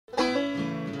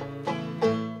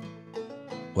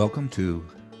Welcome to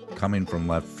Coming from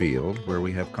Left Field, where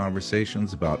we have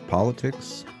conversations about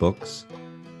politics, books,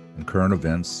 and current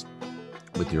events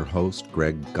with your host,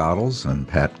 Greg Goddles and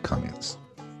Pat Cummings.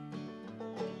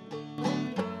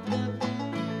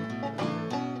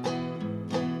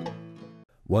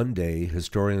 One day,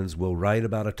 historians will write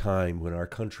about a time when our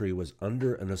country was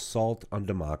under an assault on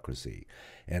democracy,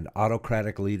 and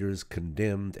autocratic leaders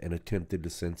condemned and attempted to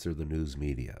censor the news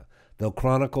media. They'll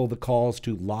chronicle the calls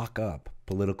to lock up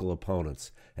political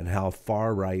opponents and how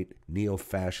far-right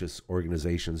neo-fascist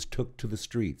organizations took to the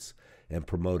streets and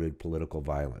promoted political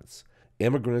violence.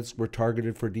 Immigrants were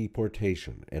targeted for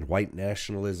deportation, and white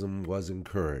nationalism was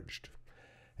encouraged.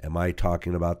 Am I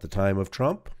talking about the time of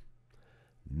Trump?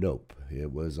 Nope.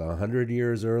 It was 100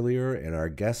 years earlier, and our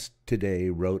guest today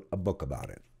wrote a book about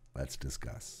it. Let's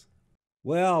discuss.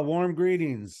 Well, warm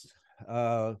greetings.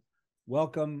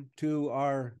 Welcome to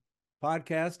our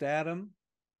podcast, Adam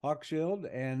Hochschild,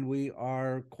 and we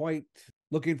are quite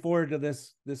looking forward to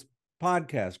this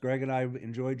podcast. Greg and I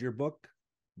enjoyed your book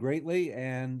greatly,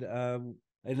 and a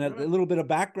little bit of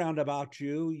background about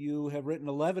you. You have written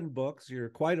 11 books. You're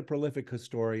quite a prolific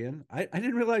historian. I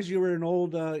didn't realize you were an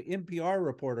old NPR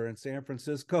reporter in San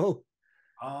Francisco.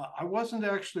 I wasn't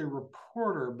actually a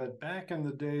reporter, but back in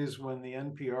the days when the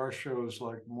NPR shows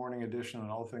like Morning Edition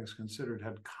and All Things Considered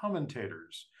had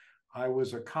commentators, I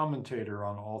was a commentator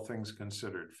on All Things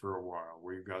Considered for a while,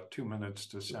 where you got 2 minutes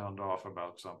to sound off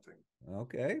about something.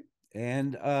 Okay.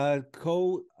 And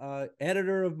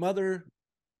co-editor of Mother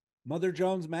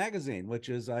Jones magazine, which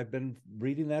is, I've been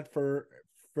reading that for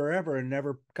forever and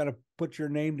never kind of put your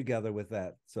name together with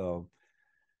that. So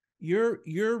your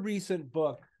recent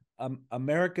book,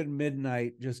 American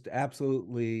Midnight, just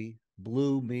absolutely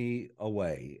blew me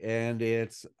away. And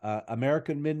it's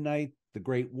American Midnight, The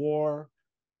Great War,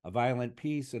 A Violent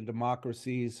Peace and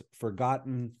Democracy's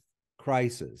Forgotten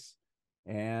Crisis.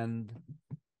 And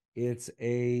it's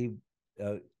a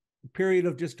period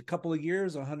of just a couple of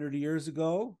years, 100 years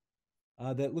ago,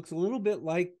 that looks a little bit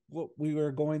like what we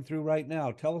are going through right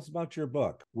now. Tell us about your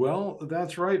book. Well,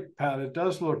 that's right, Pat. It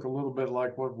does look a little bit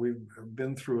like what we've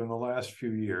been through in the last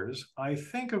few years. I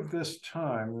think of this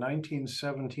time,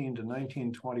 1917 to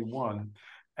 1921,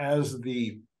 as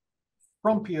the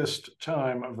Trumpiest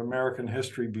time of American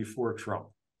history before Trump.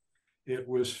 It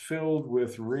was filled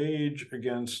with rage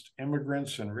against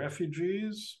immigrants and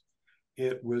refugees.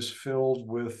 It was filled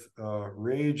with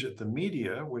rage at the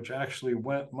media, which actually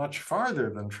went much farther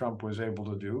than Trump was able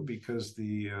to do, because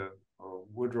the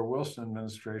Woodrow Wilson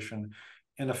administration,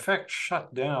 in effect,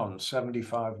 shut down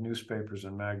 75 newspapers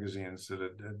and magazines that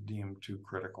it deemed too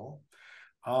critical.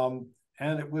 And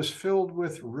it was filled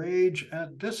with rage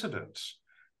at dissidents.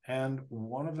 And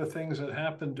one of the things that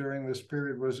happened during this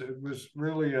period was it was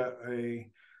really a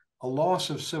loss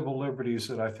of civil liberties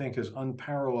that I think is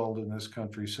unparalleled in this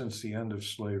country since the end of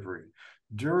slavery.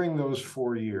 During those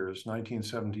 4 years,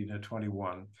 1917 to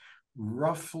 21,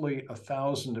 roughly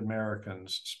 1,000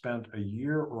 Americans spent a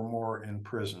year or more in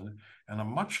prison, and a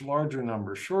much larger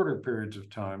number, shorter periods of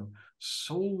time,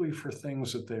 solely for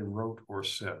things that they wrote or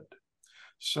said.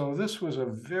 So this was a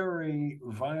very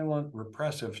violent,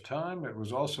 repressive time. It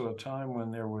was also a time when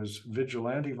there was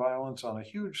vigilante violence on a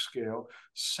huge scale,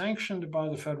 sanctioned by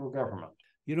the federal government.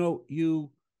 You know, you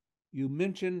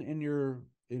mentioned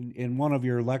in one of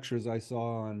your lectures I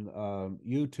saw on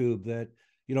YouTube that,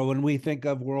 you know, when we think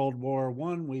of World War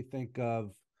I, we think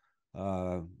of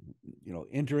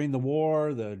entering the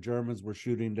war. The Germans were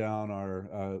shooting down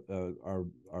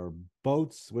our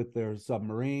boats with their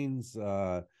submarines.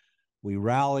 We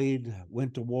rallied,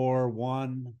 went to war,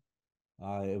 won.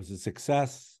 It was a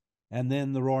success. And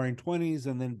then the Roaring Twenties,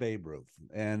 and then Babe Ruth.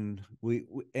 And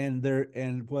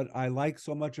what I like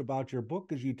so much about your book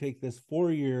is you take this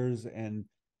 4 years and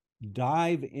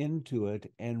dive into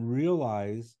it and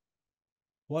realize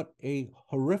what a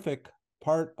horrific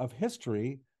part of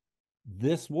history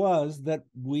this was that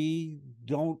we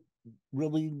don't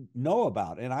really know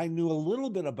about. And I knew a little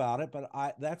bit about it, but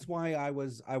that's why I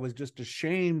was just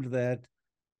ashamed that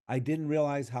I didn't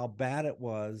realize how bad it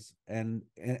was, and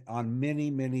on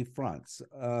many fronts.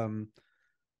 And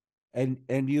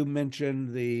you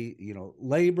mentioned the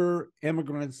labor,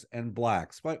 immigrants, and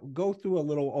blacks. But go through a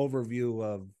little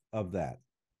overview of that.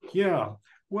 Yeah,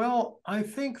 well, I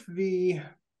think the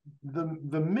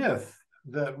myth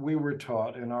that we were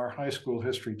taught in our high school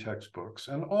history textbooks,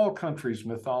 and all countries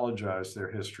mythologize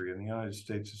their history, and the United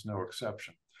States is no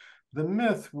exception. The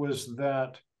myth was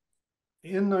that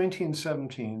In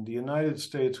 1917, the United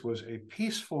States was a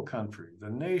peaceful country. The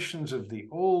nations of the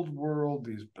old world,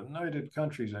 these benighted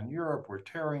countries in Europe, were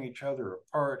tearing each other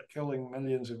apart, killing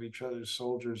millions of each other's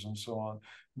soldiers and so on.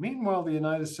 Meanwhile, the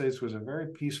United States was a very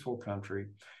peaceful country,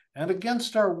 and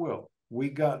against our will, we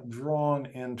got drawn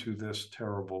into this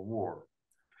terrible war.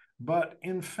 But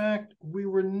in fact, we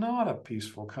were not a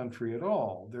peaceful country at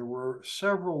all. There were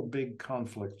several big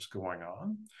conflicts going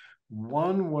on.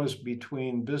 One was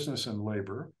between business and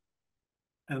labor,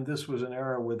 and this was an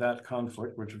era where that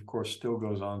conflict, which of course still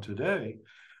goes on today,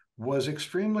 was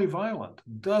extremely violent.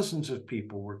 Dozens of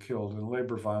people were killed in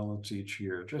labor violence each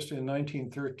year. Just in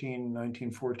 1913,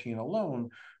 1914 alone,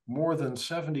 more than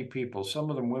 70 people, some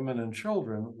of them women and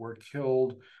children, were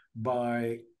killed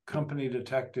by company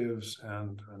detectives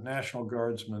and National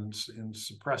Guardsmen in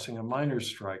suppressing a miners'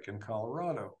 strike in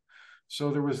Colorado. So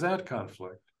there was that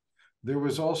conflict. There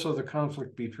was also the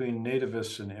conflict between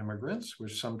nativists and immigrants,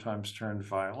 which sometimes turned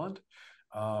violent,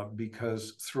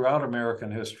 because throughout American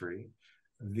history,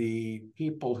 the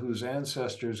people whose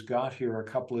ancestors got here a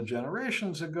couple of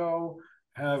generations ago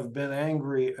have been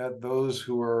angry at those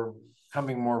who are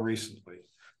coming more recently.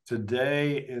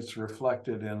 Today, it's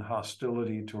reflected in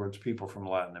hostility towards people from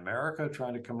Latin America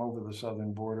trying to come over the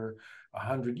southern border.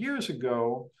 100 years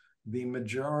ago, the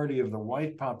majority of the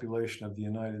white population of the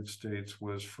United States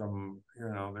was from,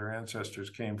 their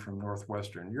ancestors came from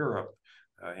Northwestern Europe,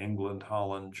 England,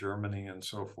 Holland, Germany, and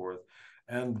so forth.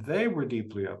 And they were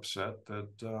deeply upset that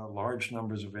large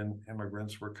numbers of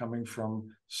immigrants were coming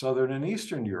from Southern and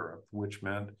Eastern Europe, which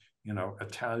meant,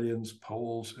 Italians,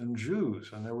 Poles, and Jews.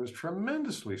 And there was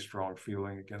tremendously strong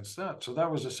feeling against that. So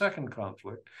that was a second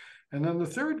conflict. And then the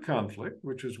third conflict,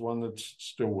 which is one that's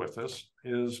still with us,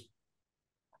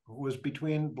 was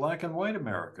between Black and white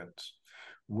Americans,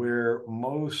 where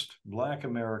most Black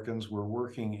Americans were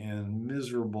working in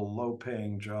miserable,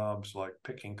 low-paying jobs like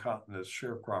picking cotton as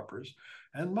sharecroppers,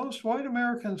 and most white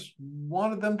Americans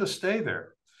wanted them to stay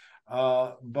there.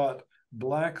 But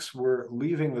Blacks were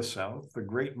leaving the South. The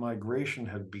Great Migration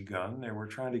had begun. They were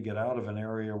trying to get out of an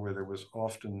area where there was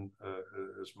often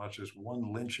as much as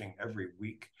one lynching every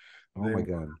week. Oh my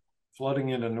God. Flooding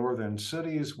into northern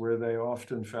cities where they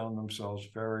often found themselves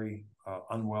very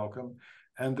unwelcome.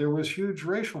 And there was huge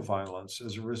racial violence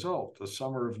as a result. The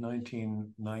summer of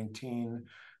 1919,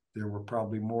 there were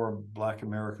probably more Black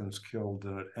Americans killed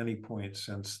than at any point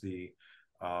since the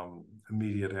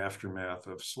immediate aftermath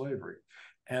of slavery.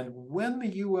 And when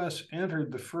the U.S.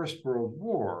 entered the First World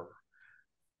War,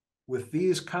 with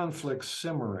these conflicts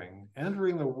simmering,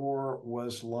 entering the war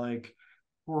was like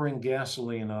pouring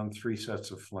gasoline on three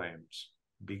sets of flames,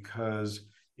 because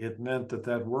it meant that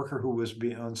that worker who was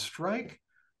on strike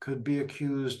could be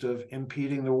accused of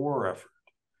impeding the war effort.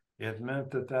 It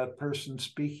meant that that person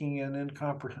speaking an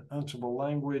incomprehensible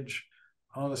language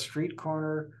on a street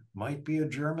corner might be a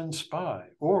German spy.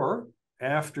 Or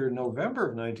after November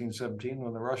of 1917,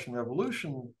 when the Russian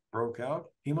Revolution broke out,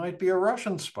 he might be a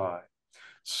Russian spy.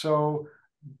 So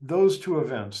those two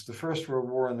events, the First World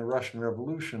War and the Russian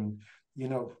Revolution,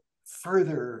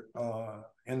 further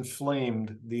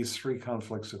inflamed these three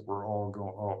conflicts that were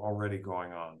already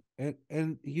going on.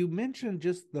 And you mentioned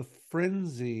just the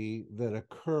frenzy that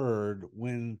occurred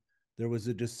when there was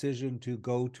a decision to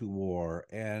go to war.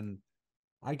 And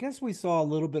I guess we saw a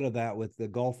little bit of that with the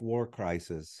Gulf War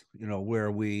crisis,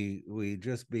 where we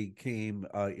just became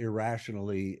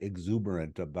irrationally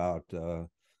exuberant about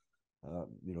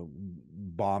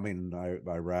bombing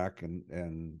Iraq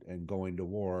and going to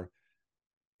war.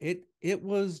 It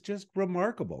was just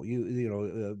remarkable.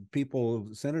 People,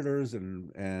 senators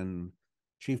and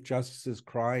chief justices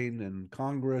crying in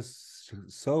Congress,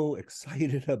 so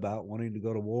excited about wanting to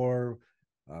go to war.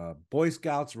 Boy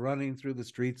Scouts running through the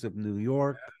streets of New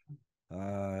York.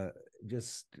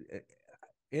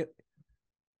 It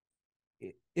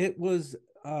was.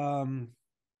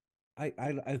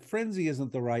 Frenzy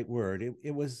isn't the right word.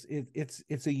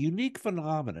 It's a unique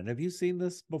phenomenon. Have you seen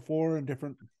this before in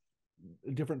different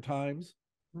times?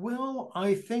 Well,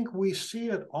 I think we see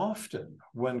it often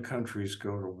when countries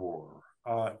go to war.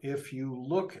 If you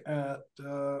look at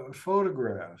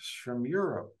photographs from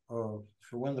Europe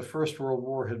for when the First World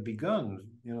War had begun,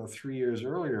 3 years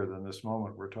earlier than this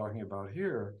moment we're talking about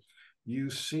here, you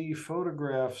see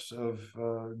photographs of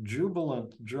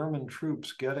jubilant German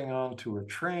troops getting onto a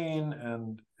train,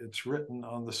 and it's written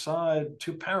on the side,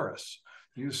 "To Paris."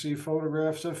 You see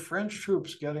photographs of French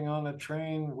troops getting on a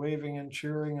train, waving and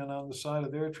cheering, and on the side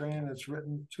of their train, it's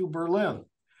written, "To Berlin."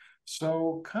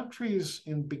 So countries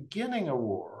in beginning a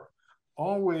war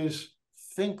always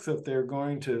think that they're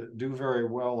going to do very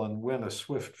well and win a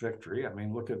swift victory. I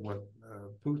mean, look at what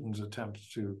Putin's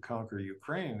attempts to conquer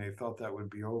Ukraine. They thought that would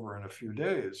be over in a few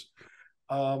days.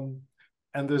 And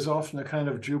there's often a kind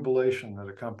of jubilation that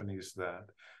accompanies that.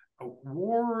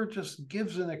 War just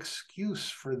gives an excuse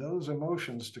for those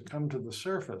emotions to come to the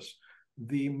surface.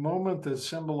 The moment that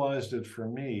symbolized it for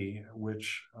me,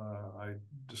 which I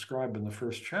describe in the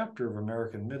first chapter of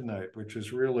American Midnight, which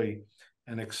is really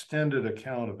an extended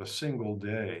account of a single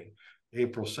day,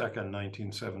 April 2nd,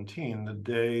 1917, the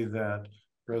day that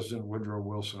President Woodrow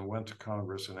Wilson went to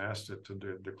Congress and asked it to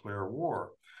declare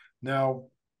war. Now,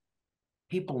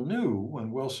 people knew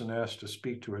when Wilson asked to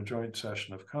speak to a joint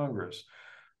session of Congress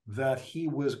that he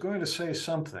was going to say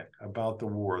something about the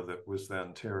war that was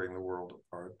then tearing the world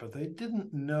apart, but they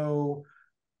didn't know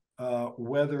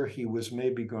whether he was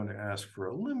maybe going to ask for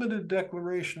a limited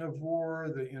declaration of war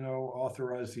that,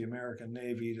 authorized the American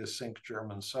Navy to sink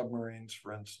German submarines,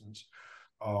 for instance,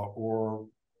 or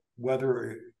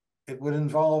whether it would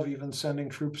involve even sending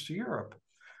troops to Europe.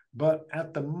 But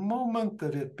at the moment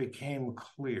that it became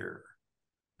clear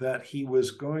that he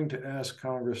was going to ask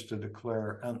Congress to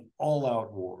declare an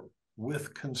all-out war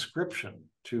with conscription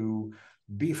to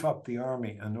beef up the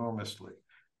army enormously,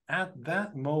 at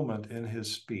that moment in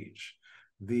his speech,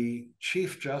 the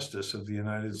Chief Justice of the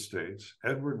United States,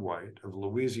 Edward White of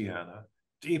Louisiana,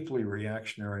 deeply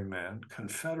reactionary man,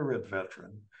 Confederate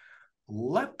veteran,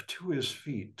 leapt to his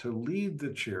feet to lead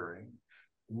the cheering,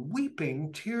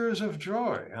 weeping tears of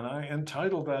joy. And I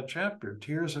entitled that chapter,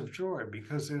 Tears of Joy,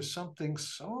 because there's something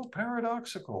so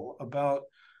paradoxical about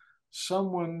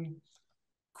someone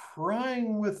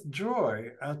crying with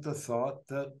joy at the thought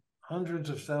that hundreds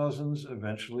of thousands,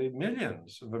 eventually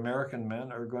millions of American men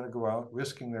are going to go out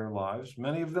risking their lives,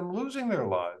 many of them losing their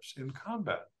lives in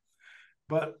combat.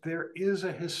 But there is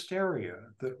a hysteria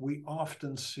that we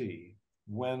often see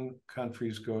when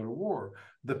countries go to war.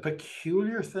 The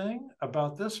peculiar thing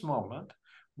about this moment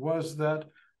was that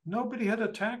nobody had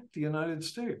attacked the United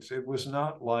States. It was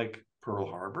not like Pearl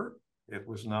Harbor. It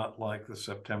was not like the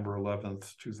September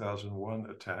 11th, 2001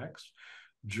 attacks.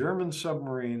 German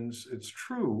submarines, it's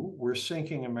true, were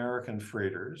sinking American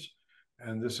freighters,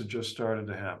 and this had just started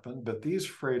to happen, but these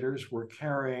freighters were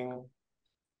carrying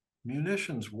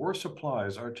munitions, war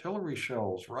supplies, artillery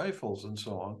shells, rifles, and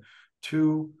so on,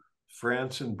 to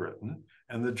France and Britain.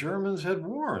 And the Germans had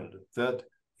warned that,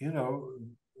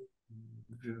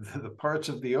 the parts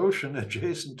of the ocean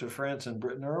adjacent to France and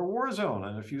Britain are a war zone.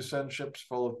 And if you send ships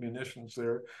full of munitions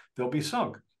there, they'll be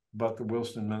sunk. But the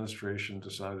Wilson administration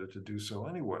decided to do so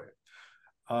anyway.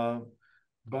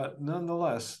 But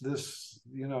nonetheless, this,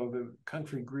 the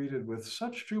country greeted with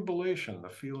such jubilation the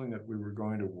feeling that we were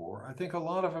going to war. I think a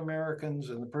lot of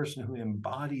Americans, and the person who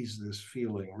embodies this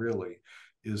feeling really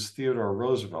is Theodore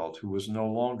Roosevelt, who was no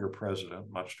longer president,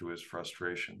 much to his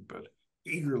frustration, but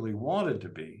eagerly wanted to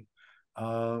be,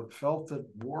 felt that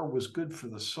war was good for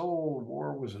the soul,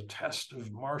 war was a test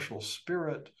of martial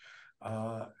spirit,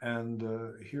 and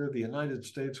here the United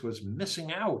States was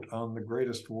missing out on the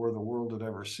greatest war the world had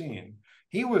ever seen.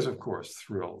 He was, of course,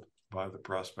 thrilled by the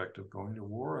prospect of going to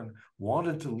war and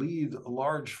wanted to lead a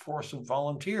large force of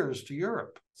volunteers to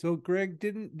Europe. So, Greg,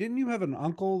 didn't you have an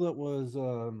uncle that was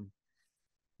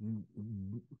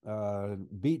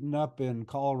beaten up in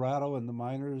Colorado in the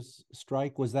miners'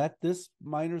 strike? Was that this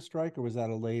miners' strike, or was that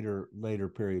a later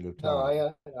period of time?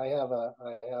 No, I have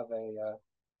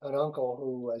an uncle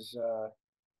who was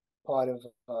part of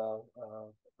a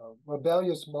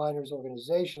rebellious miners'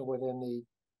 organization within the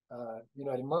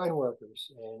United Mine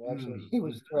Workers, and actually he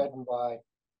was threatened by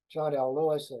John L.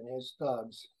 Lewis and his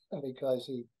thugs because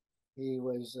he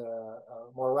was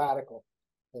more radical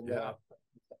than that.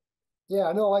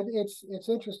 Yeah, no, it's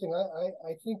interesting.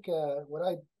 I think what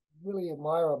I really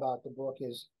admire about the book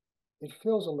is it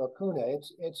fills a lacuna.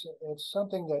 It's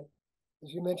something that,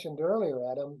 as you mentioned earlier,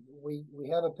 Adam, we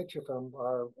have a picture from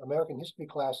our American history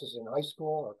classes in high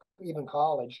school or even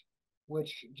college,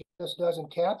 which just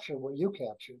doesn't capture what you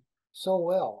captured so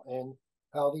well, and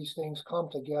how these things come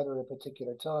together at a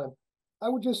particular time. I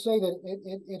would just say that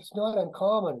it's not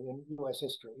uncommon in U.S.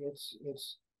 history.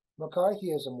 It's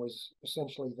McCarthyism was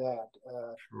essentially that.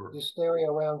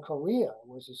 Hysteria around Korea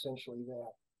was essentially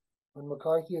that. When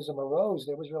McCarthyism arose,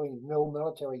 there was really no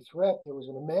military threat. There was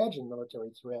an imagined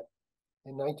military threat.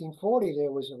 In 1940,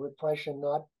 there was a repression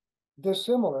not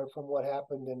dissimilar from what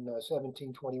happened in the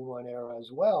 1721 era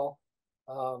as well.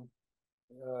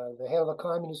 The head of the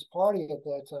Communist Party at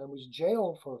that time was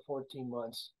jailed for 14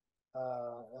 months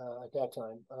at that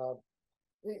time.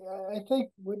 I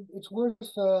think it's worth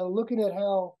looking at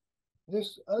how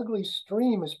this ugly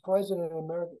stream is present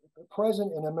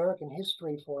in American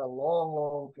history for a long,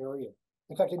 long period.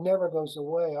 In fact, it never goes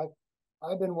away.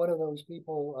 I've been one of those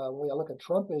people, when I look at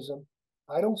Trumpism,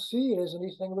 I don't see it as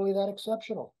anything really that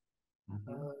exceptional.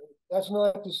 That's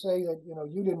not to say that,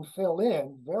 you didn't fill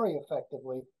in very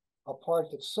effectively a part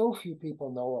that so few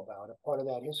people know about, a part of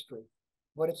that history.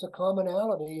 But it's a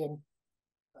commonality, and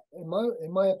in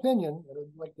my opinion, and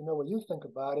I'd like to know what you think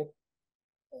about it.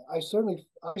 I certainly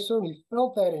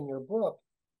felt that in your book.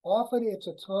 Often it's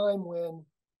a time when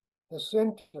the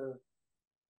center,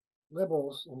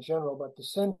 liberals in general, but the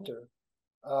center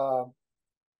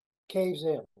caves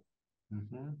in.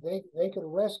 They could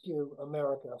rescue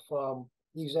America from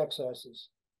these excesses,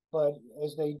 but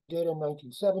as they did in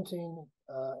 1917,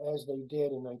 as they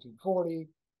did in 1940,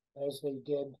 as they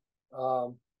did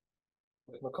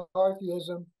with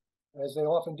McCarthyism, as they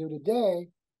often do today,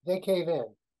 they cave in,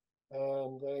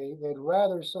 and they'd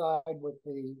rather side with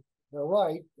the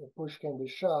right if push came to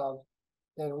shove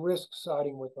than risk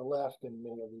siding with the left in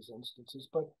many of these instances.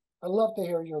 But I'd love to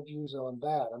hear your views on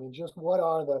that. I mean, just what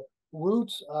are the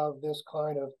roots of this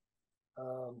kind of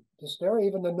hysteria?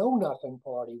 Even the Know Nothing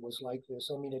Party was like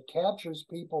this. I mean, it captures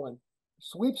people and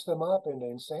sweeps them up into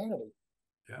insanity.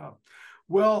 Yeah.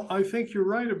 Well, I think you're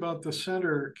right about the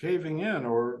center caving in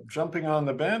or jumping on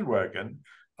the bandwagon.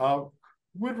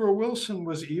 Woodrow Wilson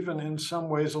was even in some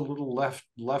ways a little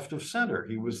left of center.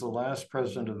 He was the last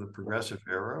president of the progressive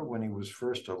era. When he was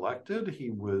first elected, he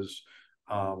was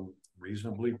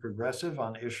reasonably progressive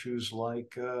on issues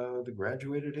like the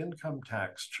graduated income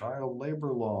tax, child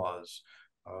labor laws,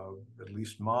 at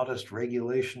least modest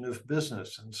regulation of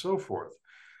business, and so forth.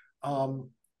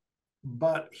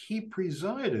 But he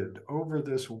presided over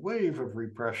this wave of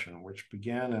repression, which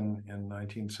began in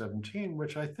 1917,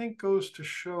 which I think goes to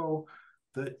show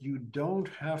that you don't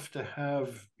have to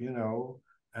have,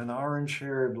 an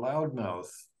orange-haired loudmouth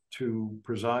to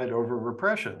preside over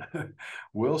repression.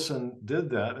 Wilson did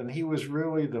that, and he was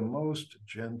really the most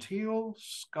genteel,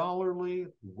 scholarly,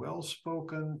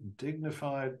 well-spoken,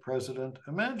 dignified president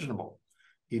imaginable.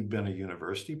 He'd been a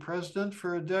university president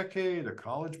for a decade, a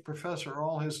college professor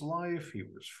all his life. He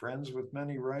was friends with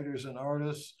many writers and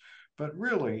artists. But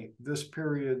really, this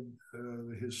period,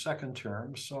 his second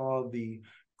term, saw the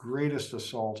greatest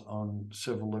assault on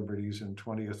civil liberties in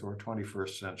 20th or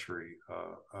 21st century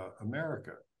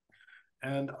America.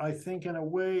 And I think in a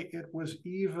way it was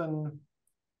even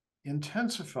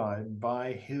intensified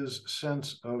by his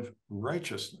sense of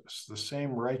righteousness, the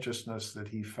same righteousness that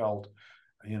he felt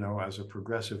as a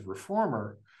progressive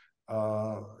reformer,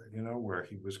 where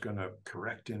he was going to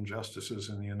correct injustices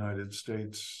in the United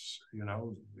States, in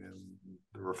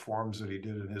the reforms that he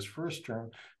did in his first term.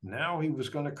 Now he was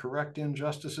going to correct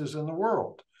injustices in the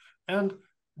world. And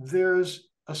there's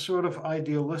a sort of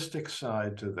idealistic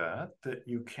side to that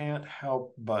you can't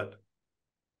help but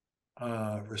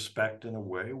respect in a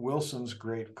way. Wilson's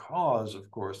great cause, of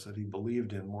course, that he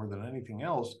believed in more than anything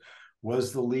else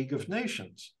was the League of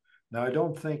Nations. Now, I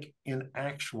don't think in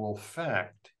actual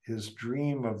fact, his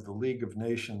dream of the League of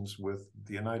Nations with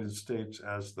the United States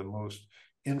as the most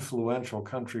influential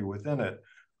country within it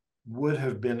would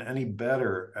have been any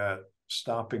better at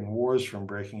stopping wars from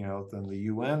breaking out than the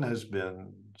UN has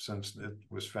been since it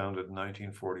was founded in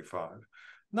 1945.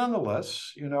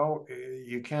 Nonetheless,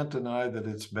 you can't deny that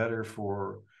it's better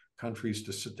for countries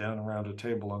to sit down around a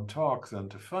table and talk than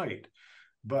to fight.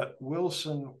 But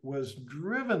Wilson was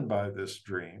driven by this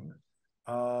dream,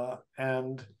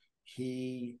 and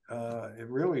it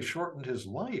really shortened his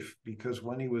life, because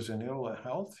when he was in ill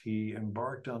health, he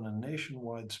embarked on a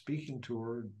nationwide speaking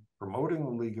tour promoting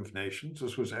the League of Nations.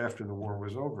 This was after the war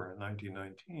was over in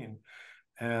 1919,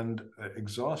 and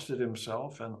exhausted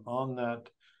himself. And on that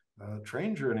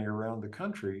train journey around the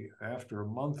country, after a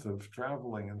month of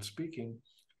traveling and speaking,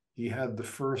 he had the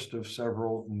first of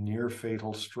several near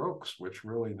fatal strokes, which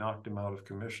really knocked him out of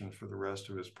commission for the rest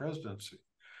of his presidency.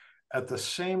 At the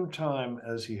same time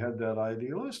as he had that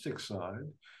idealistic side,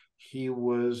 he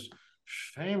was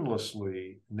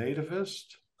shamelessly nativist.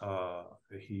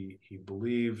 He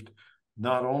believed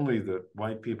not only that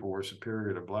white people were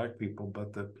superior to black people,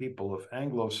 but that people of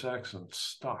Anglo-Saxon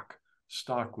stock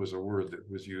was a word that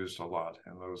was used a lot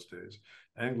in those days.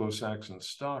 Anglo-Saxon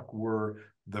stock were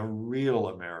the real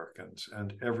Americans,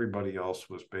 and everybody else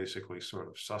was basically sort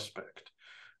of suspect.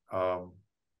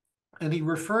 And he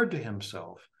referred to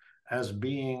himself as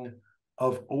being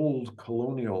of old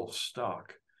colonial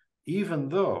stock, even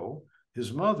though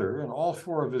his mother and all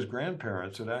four of his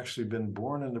grandparents had actually been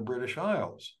born in the British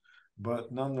Isles.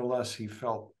 But nonetheless, he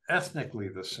felt ethnically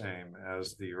the same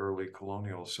as the early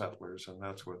colonial settlers, and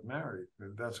that's what mattered.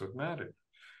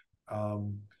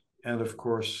 And of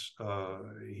course,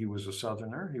 he was a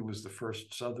Southerner. He was the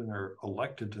first Southerner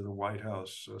elected to the White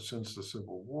House since the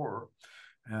Civil War.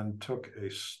 and took a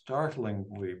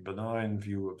startlingly benign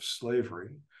view of slavery.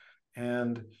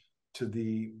 And to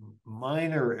the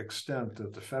minor extent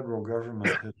that the federal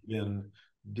government has been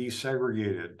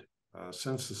desegregated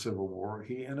since the Civil War,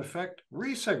 he in effect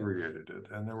resegregated it.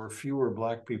 And there were fewer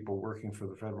Black people working for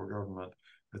the federal government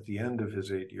at the end of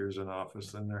his 8 years in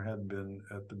office than there had been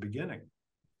at the beginning.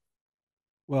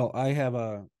 Well, I have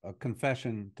a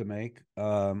confession to make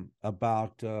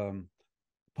about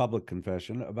public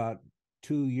confession. About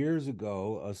 2 years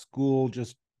ago, a school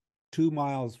just 2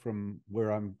 miles from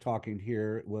where I'm talking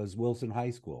here was Wilson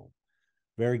High School.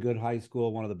 Very good high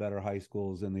school, one of the better high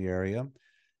schools in the area.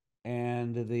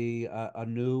 And a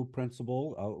new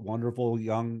principal, a wonderful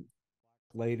young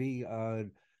lady,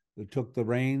 took the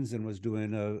reins and was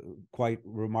doing a quite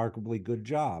remarkably good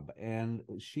job. And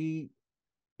she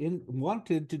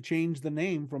wanted to change the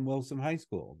name from Wilson High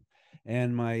School.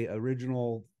 And my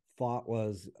original thought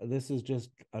was, this is just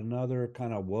another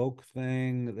kind of woke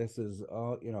thing. This is,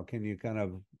 can you kind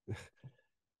of,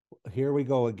 here we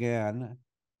go again.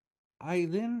 I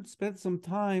then spent some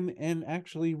time and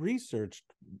actually researched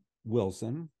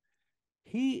Wilson.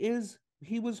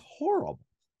 He was horrible.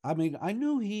 I mean, I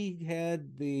knew he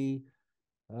had the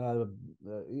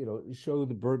show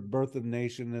the birth of the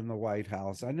nation in the White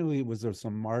House. I knew he was there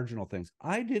some marginal things.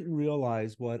 I didn't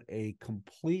realize what a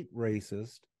complete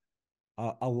racist,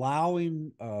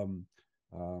 allowing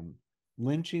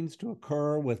lynchings to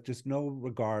occur with just no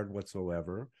regard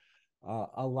whatsoever,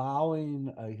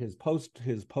 allowing his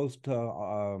postal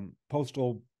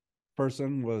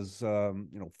person was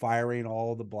firing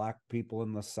all the Black people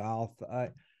in the South.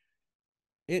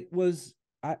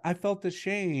 I felt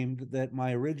ashamed that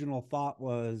my original thought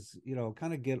was,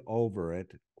 kind of get over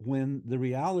it, when the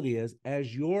reality is,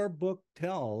 as your book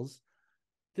tells,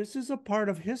 this is a part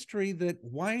of history that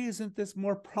why isn't this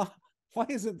more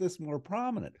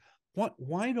prominent?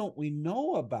 Why don't we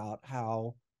know about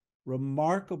how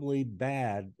remarkably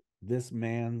bad this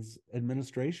man's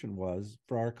administration was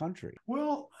for our country?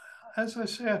 Well, as I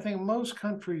say, I think most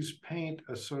countries paint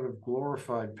a sort of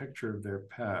glorified picture of their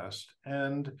past.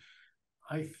 And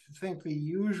I think the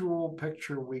usual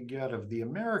picture we get of the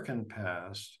American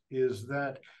past is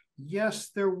that, yes,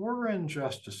 there were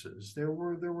injustices. There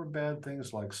were bad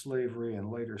things like slavery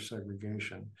and later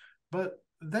segregation, but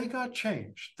they got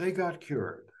changed. They got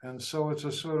cured. And so it's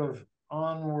a sort of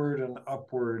onward and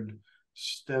upward,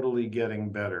 steadily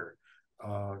getting better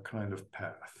kind of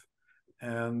path.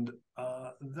 And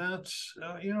that's,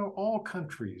 all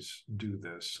countries do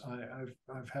this.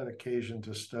 I've had occasion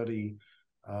to study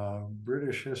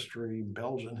British history,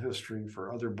 Belgian history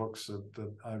for other books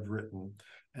that I've written.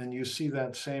 And you see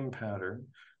that same pattern.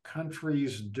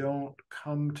 Countries don't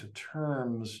come to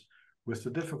terms with the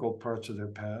difficult parts of their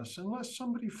past unless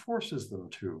somebody forces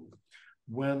them to.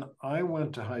 When I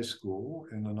went to high school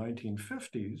in the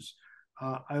 1950s,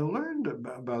 I learned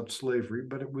about slavery,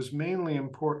 but it was mainly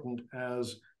important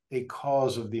as a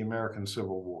cause of the American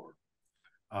Civil War.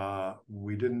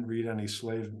 We didn't read any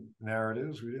slave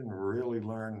narratives. We didn't really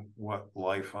learn what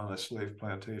life on a slave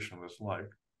plantation was like.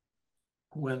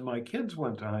 When my kids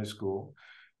went to high school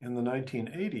in the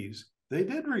 1980s, they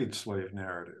did read slave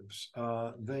narratives.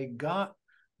 They got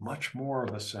much more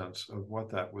of a sense of what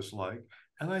that was like.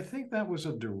 And I think that was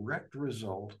a direct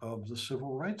result of the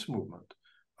civil rights movement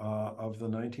of the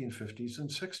 1950s and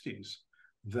 60s,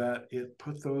 that it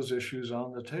put those issues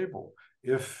on the table.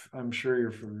 If I'm sure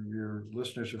your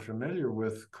listeners are familiar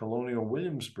with Colonial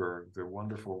Williamsburg, the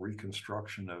wonderful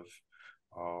reconstruction of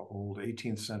old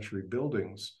 18th century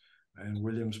buildings in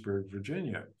Williamsburg,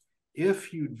 Virginia.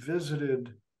 If you'd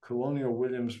visited Colonial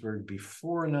Williamsburg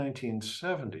before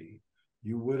 1970,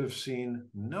 you would have seen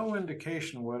no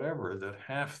indication whatever that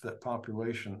half the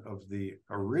population of the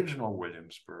original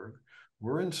Williamsburg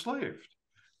were enslaved.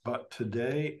 But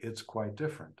today it's quite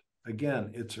different.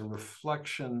 Again, it's a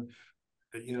reflection,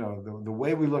 the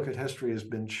way we look at history has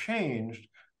been changed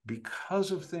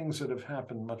because of things that have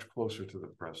happened much closer to the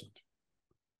present.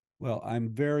 Well, I'm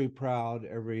very proud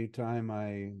every time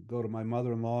I go to my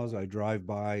mother-in-law's, I drive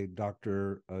by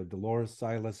Dr. Dolores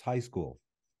Silas High School.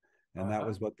 And that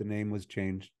was what the name was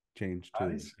changed to.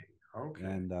 I see. Okay.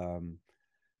 And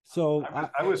so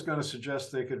I was going to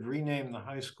suggest they could rename the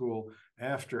high school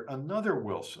after another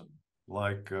Wilson,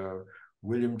 like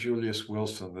William Julius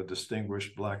Wilson, the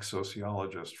distinguished Black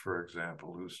sociologist, for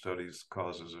example, who studies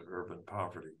causes of urban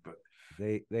poverty. But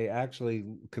they actually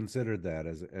considered that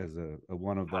as a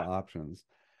one of the options.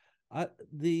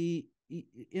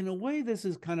 In a way, this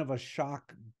is kind of a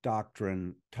shock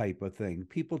doctrine type of thing.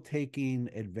 People taking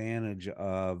advantage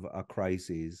of a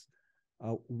crisis.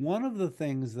 One of the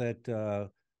things that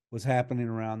was happening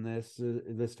around this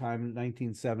time,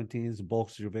 1917s, the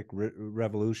Bolshevik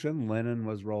Revolution. Lenin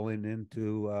was rolling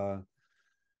into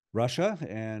Russia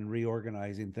and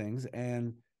reorganizing things,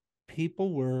 and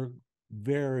people were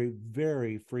very,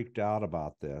 very freaked out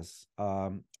about this,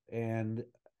 and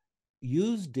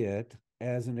used it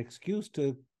as an excuse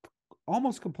to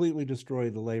almost completely destroy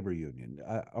the labor union.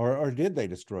 Or did they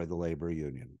destroy the labor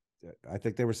union? I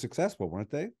think they were successful, weren't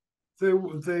they?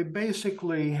 They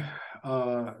basically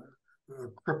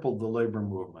crippled the labor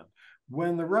movement.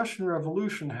 When the Russian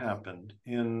Revolution happened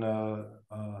in November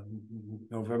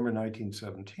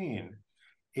 1917,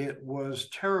 it was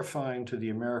terrifying to the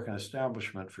American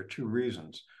establishment for two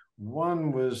reasons.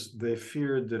 One was they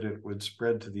feared that it would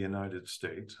spread to the United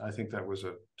States. I think that was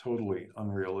a totally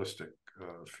unrealistic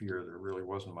fear. There really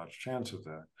wasn't much chance of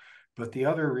that. But the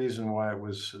other reason why it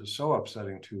was so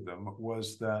upsetting to them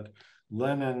was that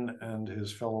Lenin and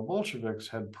his fellow Bolsheviks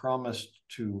had promised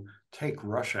to take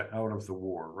Russia out of the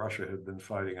war. Russia had been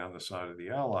fighting on the side of the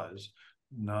Allies,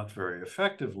 not very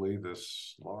effectively,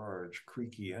 this large,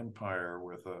 creaky empire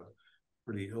with a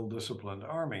pretty ill-disciplined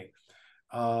army.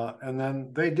 And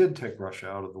then they did take Russia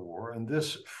out of the war, and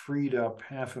this freed up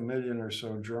 500,000 or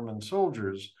so German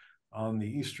soldiers on the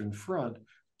Eastern Front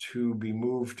to be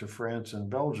moved to France and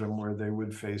Belgium, where they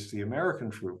would face the American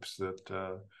troops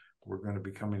that were going to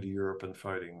be coming to Europe and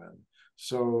fighting them.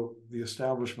 So the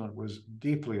establishment was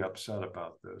deeply upset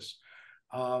about this.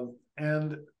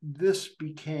 And this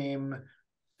became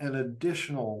an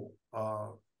additional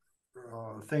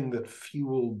thing that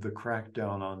fueled the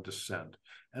crackdown on dissent.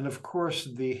 And of course,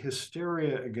 the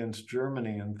hysteria against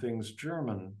Germany and things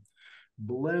German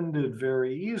blended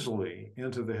very easily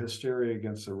into the hysteria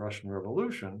against the Russian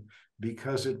Revolution,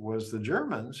 because it was the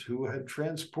Germans who had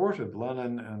transported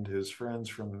Lenin and his friends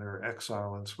from their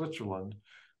exile in Switzerland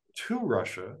to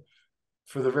Russia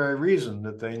for the very reason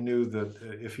that they knew that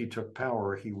if he took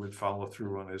power, he would follow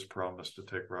through on his promise to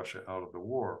take Russia out of the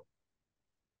war.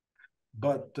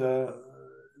 But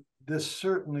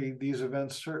these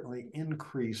events certainly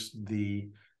increased the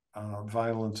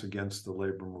violence against the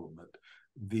labor movement.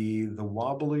 The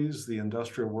Wobblies, the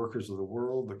Industrial Workers of the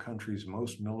World, the country's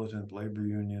most militant labor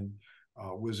union,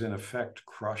 was in effect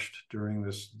crushed during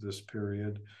this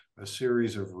period. A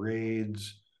series of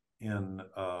raids in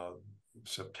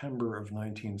September of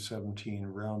 1917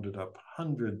 rounded up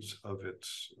hundreds of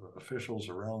its officials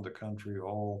around the country.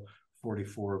 All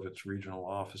 44 of its regional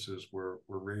offices were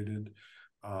raided.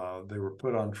 They were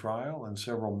put on trial in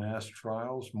several mass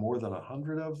trials, more than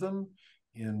 100 of them,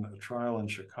 in a trial in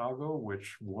Chicago,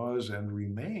 which was and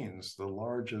remains the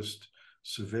largest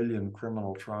civilian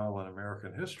criminal trial in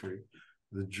American history.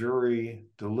 The jury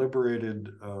deliberated.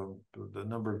 The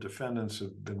number of defendants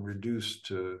had been reduced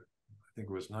to, I think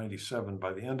it was 97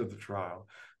 by the end of the trial.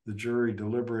 The jury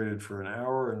deliberated for an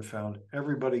hour and found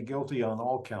everybody guilty on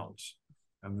all counts.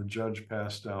 And the judge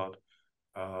passed out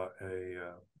a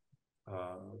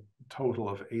total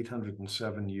of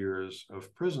 807 years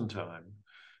of prison time.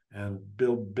 And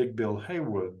Big Bill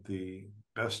Haywood, the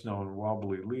best-known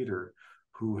Wobbly leader,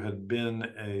 who had been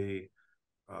a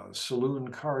saloon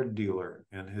card dealer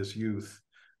in his youth,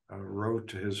 wrote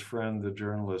to his friend, the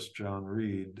journalist John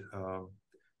Reed,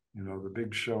 the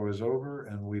big show is over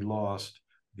and we lost.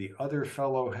 The other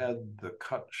fellow had the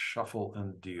cut, shuffle,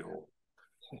 and deal.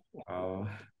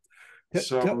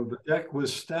 So the deck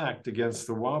was stacked against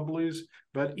the Wobblies,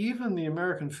 but even the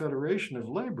American Federation of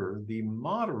Labor, the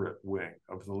moderate wing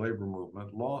of the labor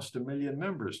movement, lost 1 million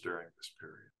members during this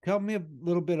period. Tell me a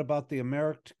little bit about the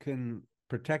American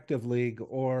Protective League,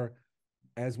 or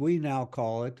as we now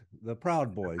call it, the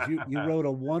Proud Boys. You wrote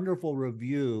a wonderful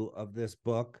review of this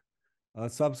book.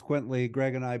 Subsequently,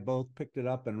 Greg and I both picked it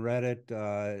up and read it.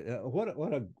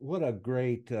 What a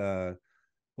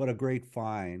great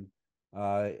find.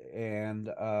 And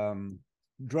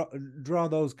draw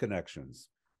those connections.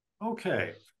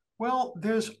 Okay. Well,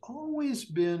 there's always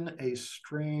been a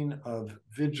strain of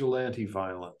vigilante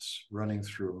violence running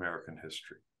through American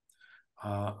history.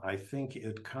 I think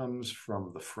it comes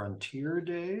from the frontier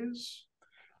days,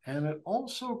 and it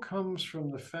also comes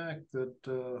from the fact that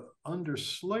under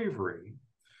slavery,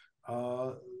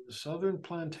 Southern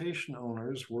plantation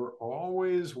owners were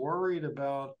always worried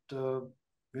about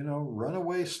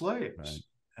runaway slaves. Right.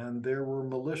 And there were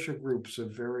militia groups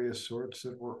of various sorts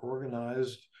that were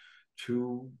organized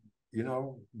to,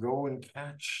 go and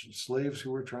catch slaves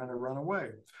who were trying to run away.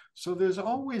 So there's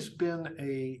always been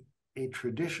a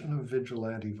tradition of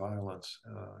vigilante violence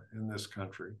in this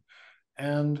country.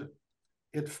 And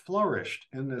it flourished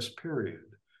in this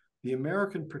period. The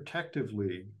American Protective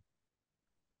League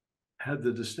had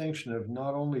the distinction of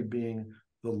not only being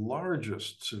the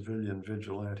largest civilian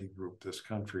vigilante group this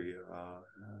country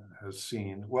has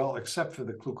seen. Well, except for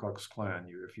the Ku Klux Klan,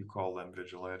 if you call them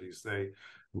vigilantes, they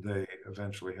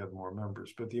eventually had more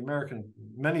members. But the American,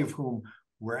 many of whom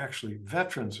were actually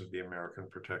veterans of the American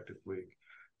Protective League.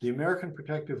 The American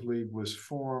Protective League was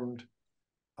formed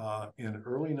in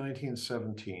early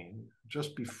 1917,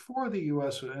 just before the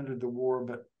U.S. had entered the war,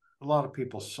 but a lot of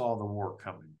people saw the war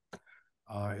coming.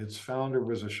 Its founder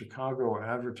was a Chicago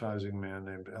advertising man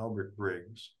named Albert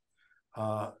Briggs.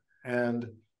 And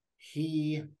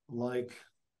he, like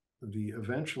the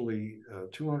eventually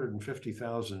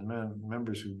 250,000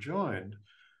 members who joined,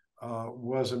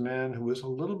 was a man who was a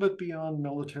little bit beyond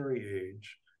military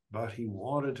age, but he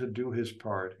wanted to do his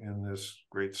part in this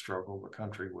great struggle the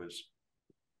country was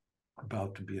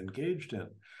about to be engaged in.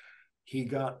 He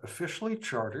got officially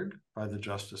chartered by the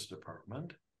Justice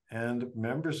Department, and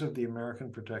members of the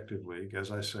American Protective League,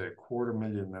 as I say,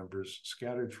 250,000 members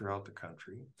scattered throughout the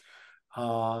country,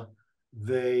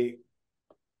 they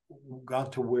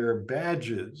got to wear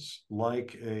badges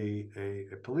like a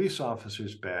police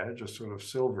officer's badge, a sort of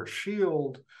silver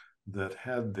shield that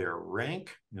had their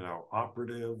rank,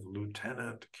 operative,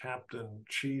 lieutenant, captain,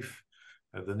 chief,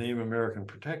 the name American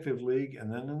Protective League,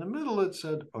 and then in the middle it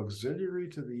said auxiliary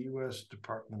to the U.S.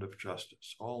 Department of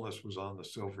Justice. All this was on the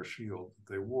silver shield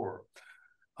that they wore.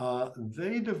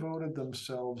 They devoted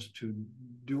themselves to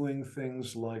doing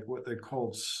things like what they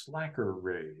called slacker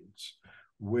raids,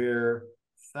 where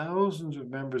thousands of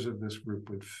members of this group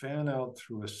would fan out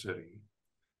through a city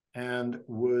and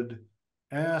would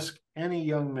ask any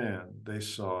young man they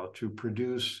saw to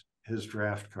produce his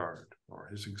draft card or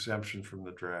his exemption from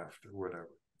the draft or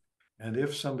whatever. And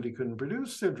if somebody couldn't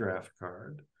produce their draft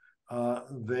card,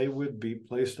 they would be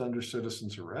placed under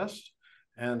citizen's arrest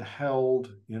and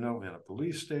held, in a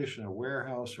police station, a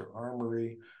warehouse, or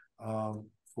armory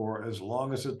for as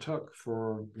long as it took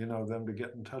for, them to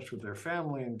get in touch with their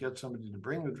family and get somebody to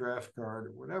bring the draft card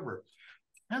or whatever.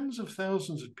 Tens of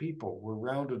thousands of people were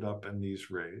rounded up in these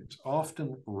raids,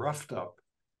 often roughed up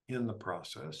in the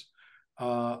process.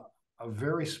 A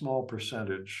very small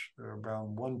percentage,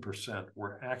 around 1%,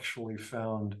 were actually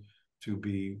found to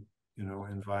be,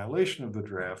 in violation of the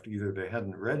draft. Either they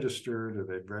hadn't registered or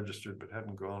they'd registered but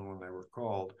hadn't gone when they were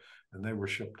called, and they were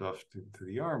shipped off to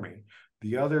the Army.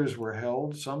 The others were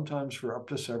held sometimes for up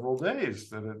to several days,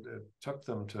 that it took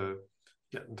them to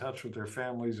get in touch with their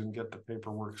families and get the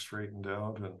paperwork straightened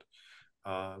out. And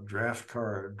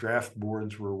draft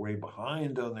boards were way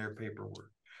behind on their paperwork.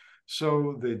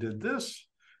 So they did this.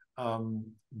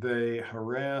 They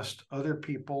harassed other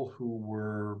people who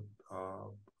were,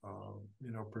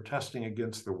 protesting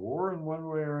against the war in one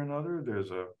way or another.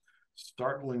 There's a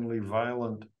startlingly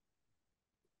violent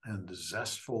and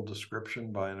zestful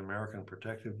description by an American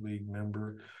Protective League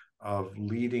member of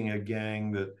leading a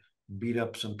gang that beat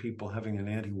up some people having an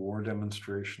anti-war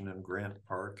demonstration in Grant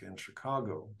Park in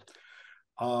Chicago.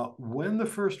 When the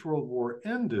First World War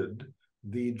ended,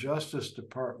 the Justice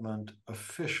Department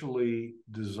officially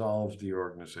dissolved the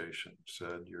organization,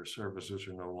 said your services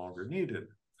are no longer needed.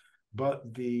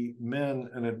 But the men,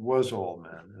 and it was all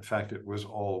men, in fact, it was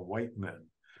all white men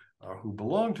who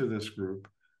belonged to this group,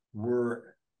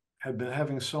 had been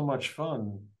having so much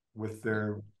fun with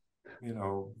their,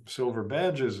 silver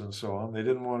badges and so on. They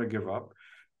didn't want to give up.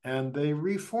 And they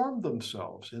reformed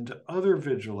themselves into other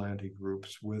vigilante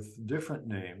groups with different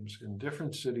names in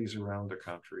different cities around the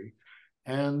country,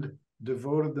 and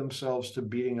devoted themselves to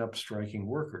beating up striking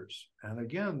workers. And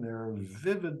again, there are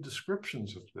vivid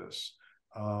descriptions of this,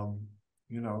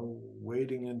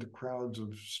 wading into crowds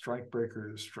of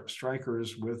strikers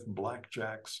with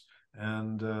blackjacks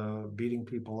and beating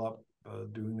people up,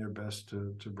 doing their best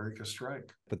to break a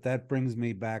strike. But that brings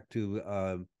me back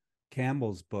to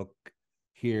Campbell's book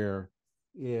here,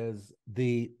 is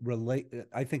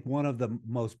I think one of the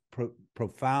most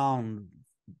profound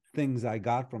things I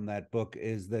got from that book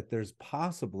is that there's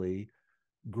possibly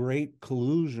great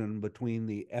collusion between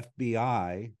the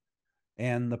FBI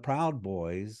and the Proud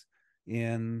Boys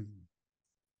in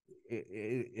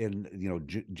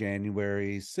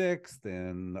January 6th,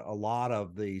 and a lot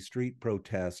of the street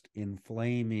protest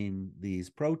inflaming these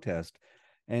protests.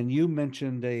 And you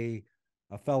mentioned a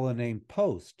fellow named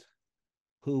Post,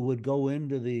 who would go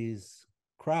into these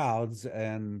crowds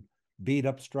and beat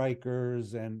up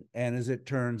strikers, and as it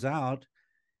turns out,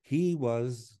 he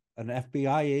was an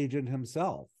FBI agent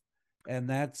himself. And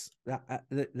that's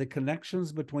the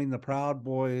connections between the Proud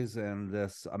Boys and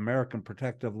this American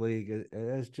Protective League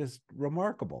is just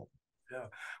remarkable. Yeah.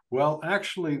 Well,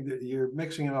 actually, you're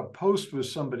mixing it up. Post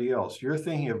was somebody else. You're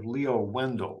thinking of Leo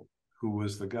Wendell, who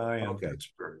was the guy in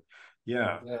Pittsburgh.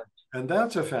 Yeah. Yeah. And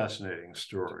that's a fascinating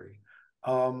story.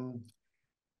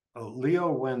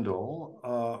 Leo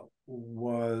Wendell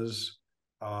was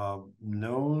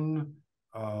known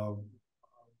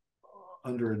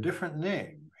under a different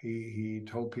name. He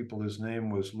told people his name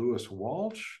was Lewis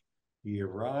Walsh. He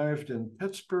arrived in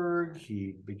Pittsburgh.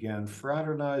 He began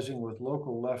fraternizing with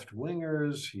local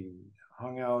left-wingers. He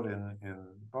hung out in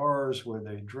bars where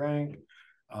they drank.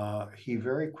 He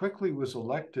very quickly was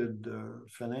elected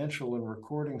financial and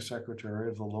recording secretary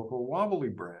of the local Wobbly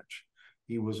branch.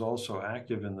 He was also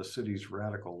active in the city's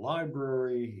radical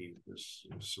library. He was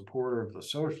a supporter of the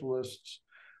socialists.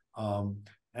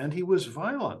 And he was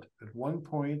violent at one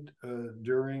point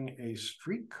during a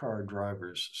streetcar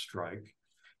drivers' strike.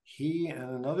 He and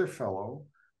another fellow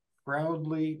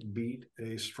proudly beat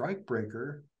a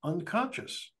strikebreaker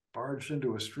unconscious, barged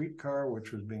into a streetcar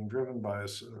which was being driven by a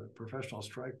professional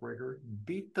strikebreaker,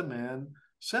 beat the man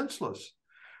senseless.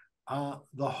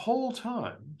 The whole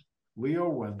time, Leo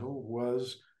Wendell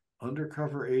was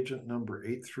undercover agent number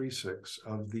 836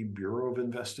 of the Bureau of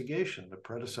Investigation, the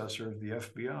predecessor of the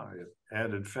FBI. It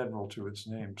added federal to its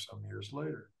name some years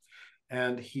later.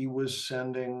 And he was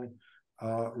sending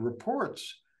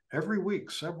reports every week,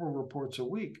 several reports a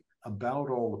week, about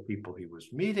all the people he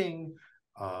was meeting.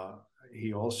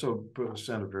 He also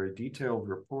sent a very detailed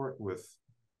report with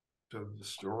the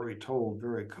story told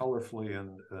very colorfully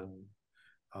and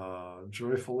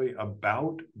joyfully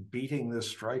about beating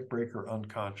this strikebreaker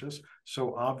unconscious.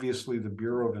 So obviously the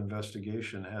Bureau of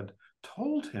Investigation had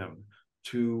told him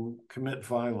to commit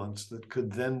violence that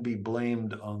could then be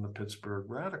blamed on the Pittsburgh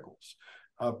radicals.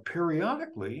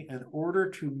 Periodically, in order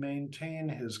to maintain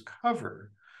his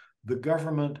cover, the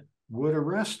government would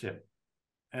arrest him.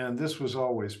 And this was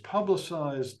always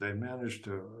publicized. They managed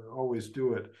to always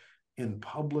do it in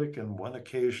public, and one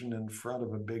occasion in front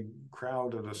of a big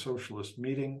crowd at a socialist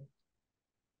meeting.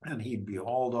 And he'd be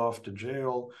hauled off to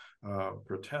jail,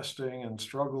 protesting and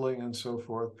struggling and so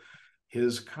forth.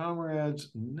 His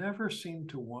comrades never seemed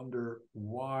to wonder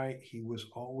why he was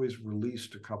always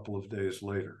released a couple of days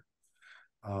later.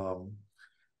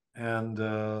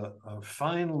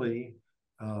 Finally,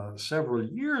 several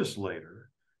years later,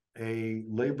 a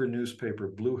labor newspaper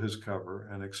blew his cover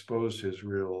and exposed his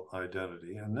real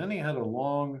identity. And then he had a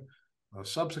long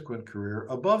subsequent career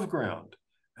above ground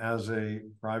as a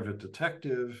private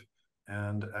detective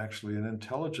and actually an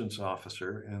intelligence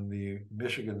officer in the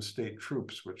Michigan State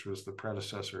Troops, which was the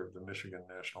predecessor of the Michigan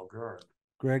National Guard.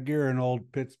 Greg, you're an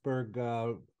old Pittsburgh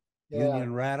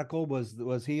Union radical.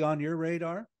 Was he on your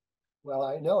radar? Well,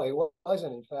 I know he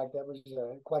wasn't. In fact, that was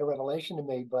quite a revelation to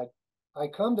me. But I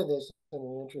come to this in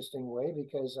an interesting way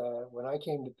because when I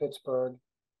came to Pittsburgh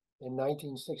in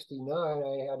 1969,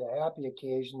 I had a happy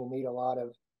occasion to meet a lot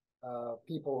of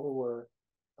people who were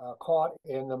caught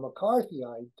in the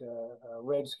McCarthyite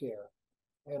Red Scare.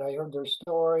 And I heard their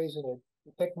stories, and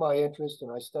it piqued my interest,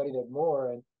 and I studied it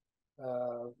more. And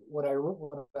when I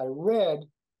read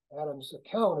Adam's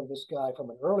account of this guy from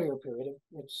an earlier period,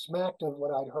 it smacked of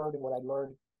what I'd heard and what I'd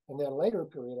learned in that later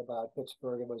period about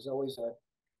Pittsburgh. It was always a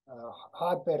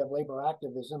hotbed of labor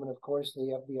activism, and of course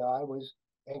the FBI was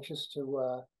anxious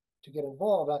to get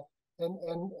involved.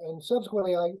 And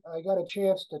subsequently, I got a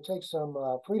chance to take some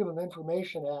Freedom of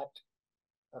Information Act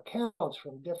accounts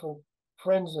from different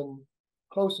friends and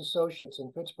close associates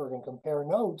in Pittsburgh and compare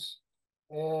notes.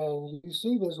 And you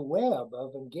see this web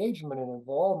of engagement and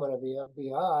involvement of the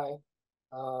FBI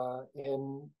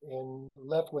in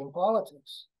left-wing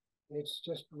politics. It's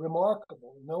just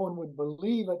remarkable. No one would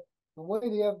believe it. The way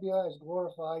the FBI is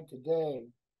glorified today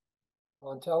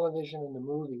on television and the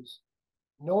movies,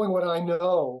 knowing what I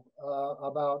know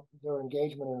about their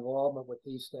engagement and involvement with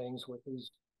these things, with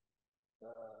these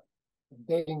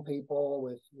dating people,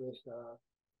 with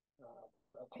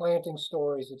planting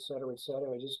stories, et cetera,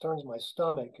 it just turns my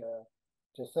stomach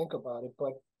to think about it.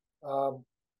 But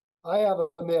I have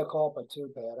a mea culpa too,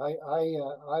 Pat.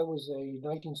 I was a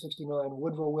 1969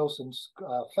 Woodrow Wilson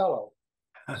fellow,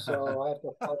 so I have to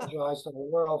apologize to the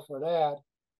world for that.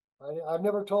 I've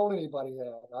never told anybody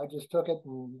that. I just took it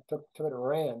and took it and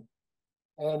ran.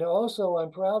 And also,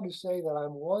 I'm proud to say that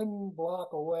I'm one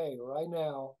block away right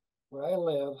now, where I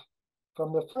live,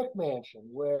 from the Frick Mansion,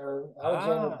 where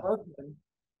Alexander Berkman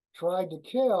tried to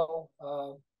kill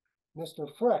Mr.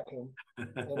 Frick.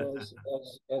 And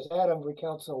as Adam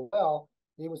recounts so well,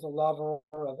 he was the lover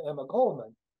of Emma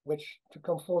Goldman, which, to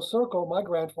come full circle, my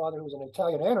grandfather, who was an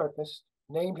Italian anarchist,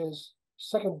 named his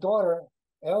second daughter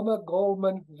Emma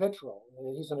Goldman Vitrol.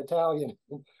 He's an Italian.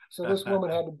 So this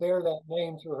woman had to bear that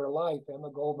name through her life,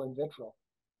 Emma Goldman Vitrol.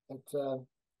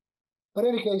 But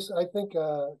in any case, I think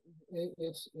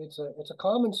it's a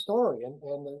common story, and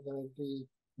the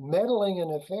meddling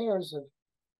in affairs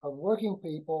of working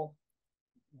people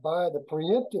by the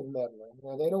preemptive meddling. You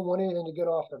know, they don't want anything to get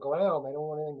off the ground. They don't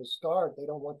want anything to start. They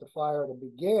don't want the fire to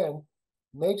begin.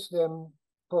 Makes them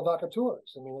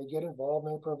provocateurs. I mean, they get involved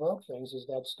and they provoke things. Is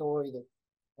that story that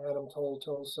Adam told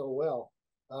so well?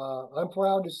 I'm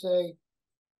proud to say,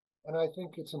 and I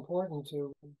think it's important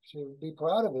to be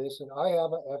proud of this. And I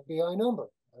have an FBI number.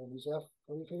 I use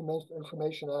Freedom of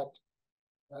Information Act.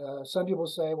 Some people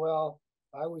say, "Well,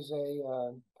 I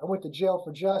went to jail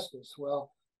for justice."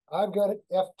 Well, I've got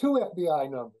two FBI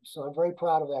numbers, so I'm very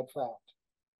proud of that fact.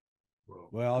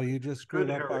 Well, you just screwed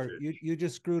up you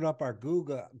just screwed up our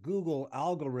Google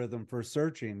algorithm for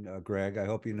searching, Greg. I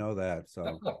hope you know that.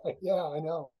 So yeah, I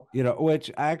know. You know,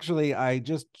 which actually I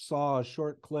just saw a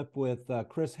short clip with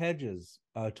Chris Hedges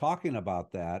talking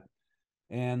about that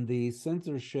and the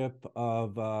censorship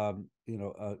of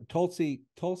Tulsi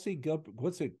Gilbert.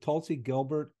 What's it? Tulsi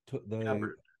Gilbert,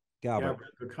 Gabbard. Yeah,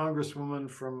 the congresswoman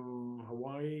from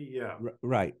Hawaii. Yeah,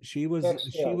 right. She was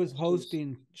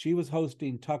hosting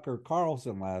Tucker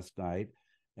Carlson last night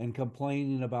and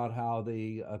complaining about how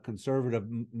the conservative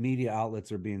media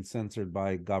outlets are being censored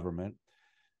by government.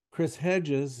 Chris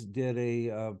Hedges did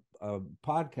a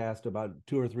podcast about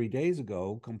 2 or 3 days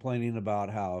ago complaining about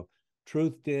how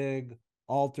Truthdig,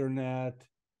 Alternet,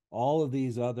 all of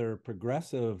these other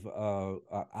progressive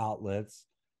outlets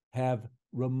have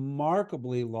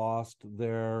remarkably lost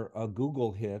their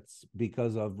Google hits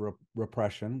because of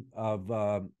repression of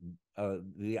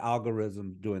the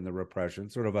algorithm doing the repression,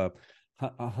 sort of a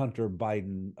Hunter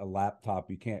Biden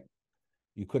laptop.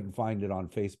 You couldn't find it on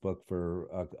Facebook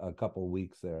for a couple of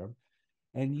weeks there.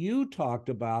 And you talked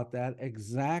about that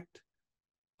exact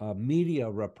media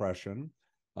repression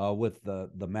with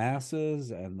the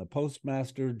masses and the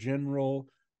Postmaster General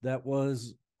that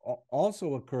was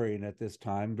also occurring at this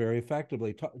time very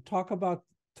effectively. Talk about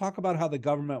how the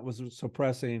government was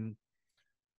suppressing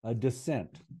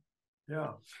dissent.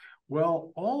 Yeah.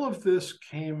 Well, all of this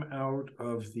came out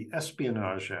of the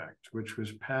Espionage Act, which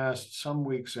was passed some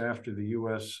weeks after the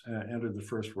U.S. Entered the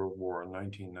First World War in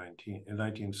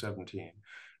 1917.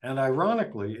 And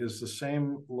ironically, is the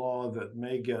same law that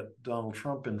may get Donald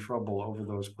Trump in trouble over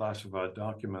those classified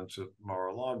documents at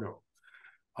Mar-a-Lago.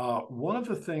 One of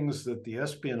the things that the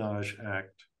Espionage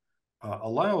Act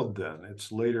allowed then,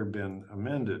 it's later been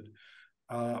amended,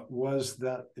 was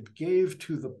that it gave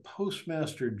to the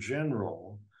Postmaster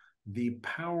General the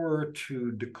power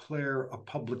to declare a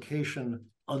publication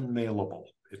unmailable.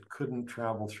 It couldn't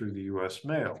travel through the US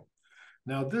mail.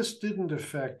 Now, this didn't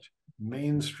affect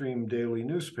mainstream daily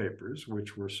newspapers,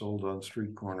 which were sold on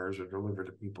street corners or delivered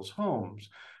to people's homes,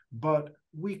 but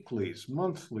weeklies,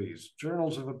 monthlies,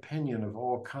 journals of opinion of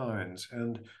all kinds,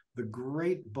 and the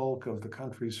great bulk of the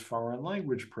country's foreign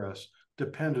language press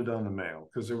depended on the mail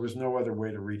because there was no other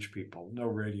way to reach people, no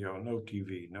radio, no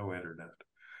TV, no internet.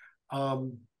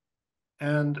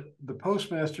 And the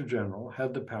Postmaster General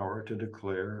had the power to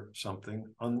declare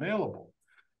something unmailable.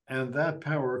 And that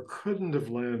power couldn't have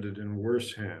landed in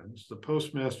worse hands. The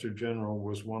Postmaster General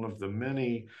was one of the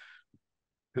many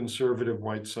conservative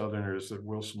white Southerners that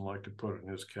Wilson liked to put in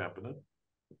his cabinet.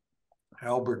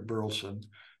 Albert Burleson,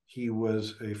 he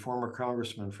was a former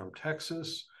congressman from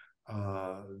Texas,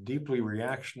 deeply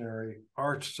reactionary,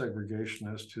 arch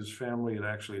segregationist. His family had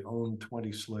actually owned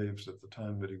 20 slaves at the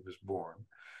time that he was born.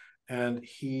 And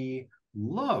he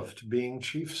loved being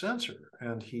chief censor,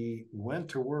 and he went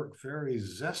to work very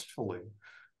zestfully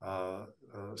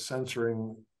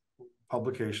censoring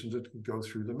publications that could go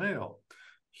through the mail.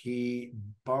 He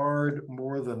barred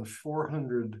more than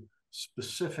 400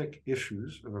 specific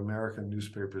issues of American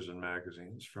newspapers and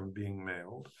magazines from being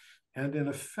mailed, and in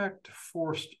effect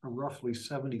forced roughly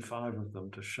 75 of them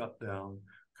to shut down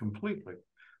completely.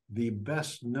 The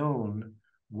best known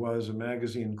was a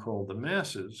magazine called The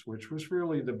Masses, which was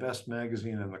really the best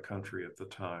magazine in the country at the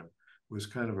time. It was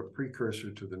kind of a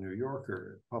precursor to the New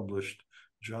Yorker. It published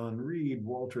John Reed,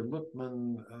 Walter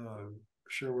Lippmann,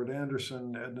 Sherwood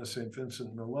Anderson, Edna St.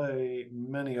 Vincent Millay,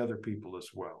 many other people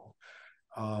as well.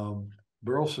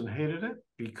 Burleson hated it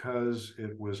because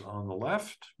it was on the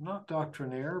left, not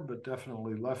doctrinaire, but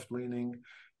definitely left-leaning.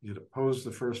 It opposed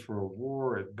the First World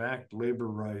War, it backed labor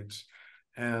rights,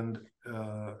 and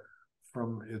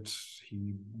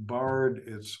he barred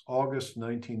its August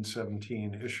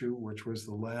 1917 issue, which was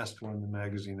the last one the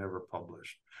magazine ever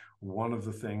published. One of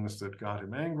the things that got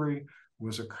him angry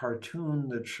was a cartoon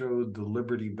that showed the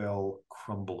Liberty Bell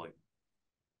crumbling.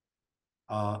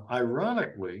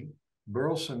 Ironically,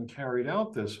 Burleson carried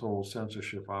out this whole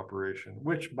censorship operation,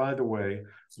 which, by the way,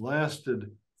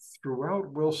 lasted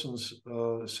throughout Wilson's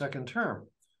second term.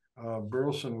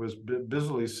 Burleson was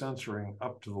busily censoring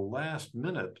up to the last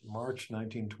minute, March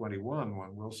 1921,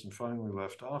 when Wilson finally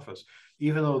left office,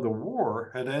 even though the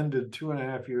war had ended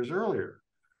 2.5 years earlier.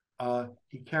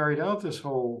 He carried out this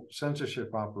whole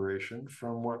censorship operation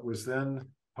from what was then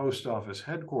Post Office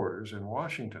headquarters in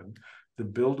Washington, the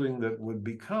building that would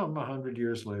become 100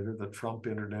 years later the Trump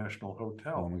International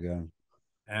Hotel. Oh my God.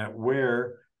 And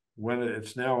where, when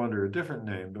it's now under a different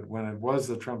name, but when it was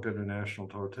the Trump International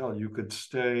Hotel, you could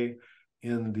stay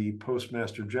in the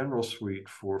Postmaster General suite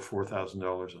for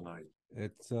 $4,000 a night.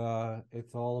 It's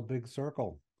all a big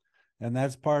circle, and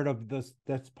that's part of this.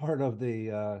 That's part of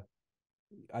the.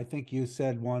 I think you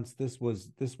said once this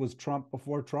was Trump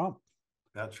before Trump.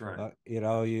 That's right.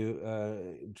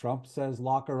 Trump says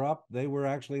lock her up. They were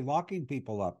actually locking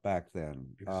people up back then.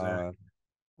 Exactly.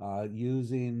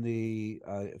 Using the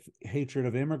hatred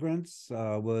of immigrants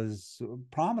was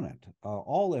prominent.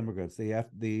 All immigrants,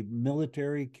 the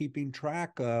military keeping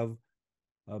track of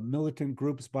militant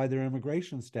groups by their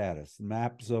immigration status,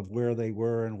 maps of where they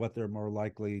were and what they're more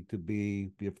likely to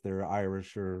be if they're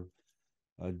Irish or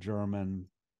German.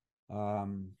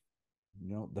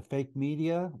 The fake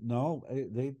media, no,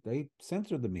 they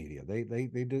censored the media. They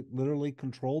literally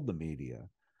controlled the media.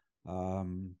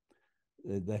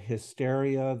 The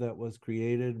hysteria that was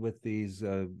created with these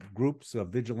groups of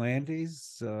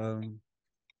vigilantes, running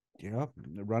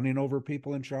over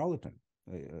people in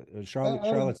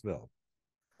Charlottesville.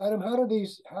 Adam, how do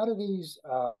these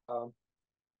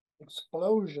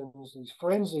explosions, these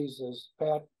frenzies, as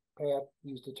Pat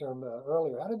used the term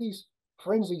earlier, how do these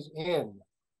frenzies end?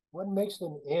 What makes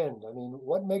them end? I mean,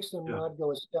 what makes them not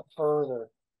go a step further?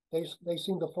 They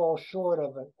seem to fall short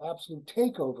of an absolute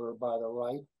takeover by the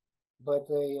right, but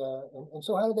they and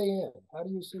so how do they end? How do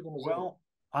you see them as well?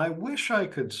 I wish I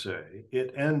could say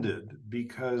it ended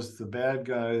because the bad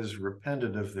guys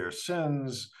repented of their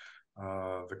sins.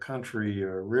 The country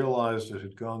realized it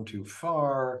had gone too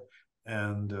far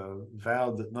and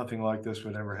vowed that nothing like this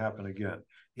would ever happen again.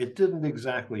 It didn't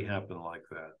exactly happen like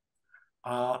that.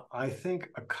 I think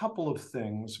a couple of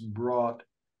things brought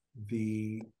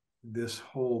this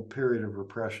whole period of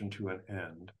repression to an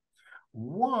end.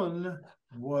 One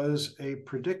was a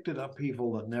predicted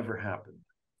upheaval that never happened.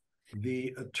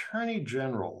 The Attorney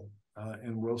General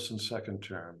in Wilson's second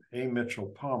term, A.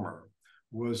 Mitchell Palmer,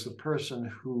 was the person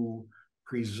who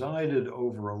presided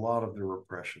over a lot of the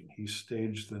repression. He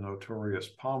staged the notorious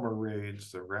Palmer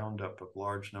raids, the roundup of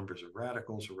large numbers of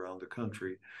radicals around the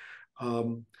country.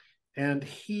 And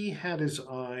he had his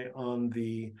eye on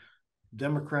the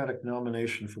Democratic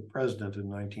nomination for president in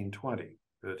 1920,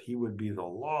 that he would be the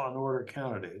law and order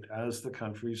candidate as the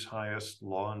country's highest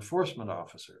law enforcement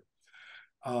officer.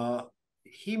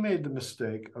 He made the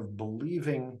mistake of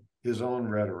believing his own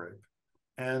rhetoric,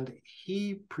 and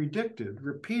he predicted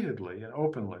repeatedly and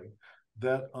openly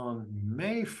that on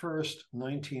May 1st,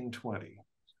 1920,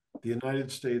 the United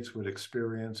States would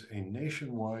experience a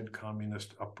nationwide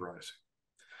communist uprising.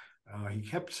 He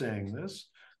kept saying this.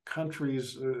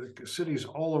 Cities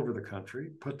all over the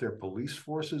country put their police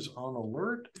forces on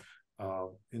alert.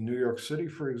 In New York City,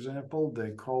 for example,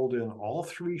 they called in all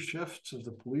 3 shifts of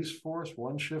the police force.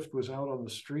 1 shift was out on the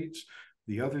streets.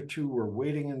 The other 2 were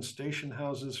waiting in station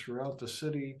houses throughout the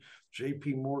city.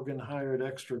 J.P. Morgan hired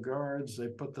extra guards. They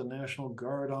put the National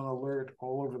Guard on alert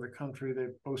all over the country. They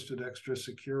posted extra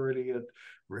security at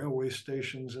railway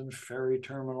stations and ferry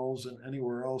terminals and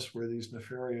anywhere else where these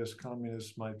nefarious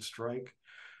communists might strike.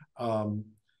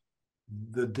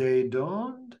 The day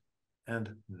dawned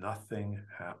and nothing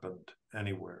happened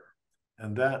anywhere.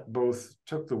 And that both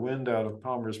took the wind out of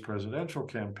Palmer's presidential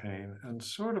campaign and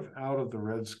sort of out of the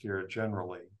Red Scare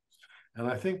generally. And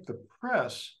I think the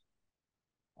press,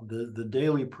 the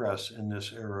daily press in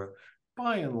this era,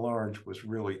 by and large, was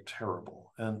really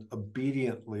terrible and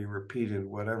obediently repeated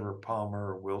whatever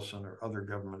Palmer or Wilson or other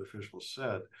government officials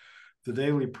said. The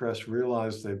daily press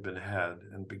realized they'd been had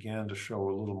and began to show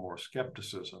a little more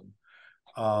skepticism.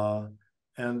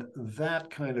 And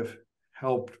that kind of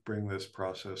helped bring this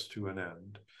process to an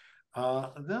end.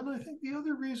 Then I think the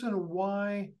other reason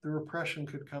why the repression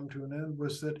could come to an end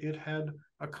was that it had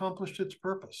accomplished its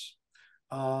purpose.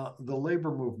 The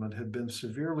labor movement had been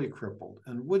severely crippled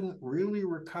and wouldn't really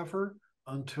recover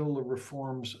until the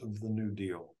reforms of the New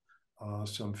Deal,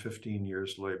 some 15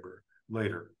 years later.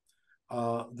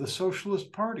 The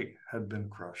Socialist Party had been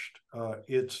crushed.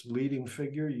 Its leading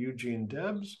figure, Eugene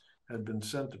Debs, had been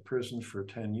sent to prison for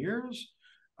 10 years,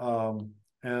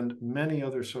 and many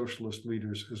other socialist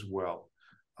leaders as well.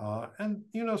 And,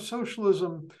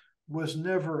 socialism was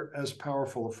never as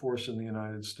powerful a force in the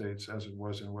United States as it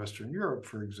was in Western Europe,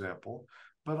 for example.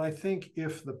 But I think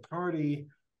if the party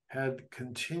had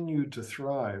continued to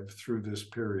thrive through this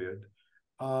period,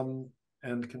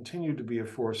 and continued to be a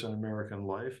force in American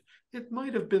life, it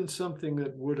might have been something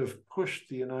that would have pushed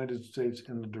the United States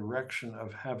in the direction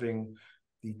of having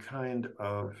the kind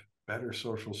of better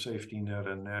social safety net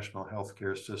and national health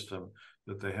care system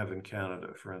that they have in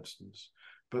Canada, for instance.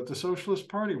 But the Socialist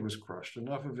Party was crushed.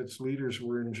 Enough of its leaders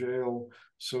were in jail,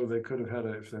 so they could have had,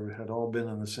 if they had all been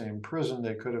in the same prison,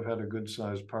 they could have had a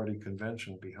good-sized party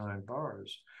convention behind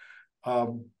bars.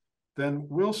 Then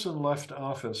Wilson left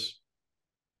office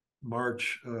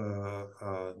March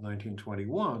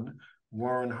 1921.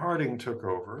 Warren Harding took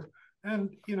over.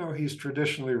 And, he's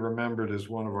traditionally remembered as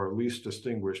one of our least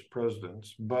distinguished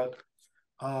presidents. But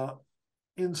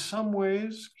in some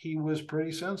ways, he was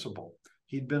pretty sensible.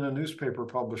 He'd been a newspaper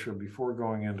publisher before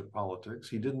going into politics.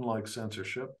 He didn't like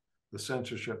censorship. The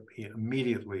censorship he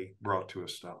immediately brought to a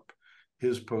stop.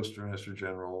 His postmaster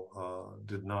general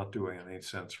did not do any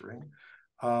censoring.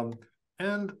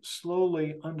 And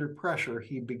slowly, under pressure,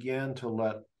 he began to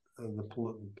let the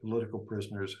political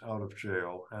prisoners out of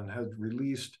jail and had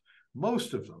released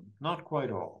most of them, not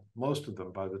quite all, most of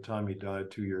them by the time he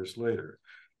died 2 years later.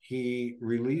 He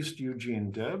released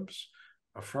Eugene Debs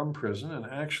from prison and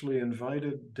actually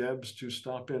invited Debs to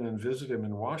stop in and visit him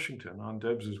in Washington on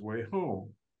Debs's way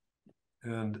home.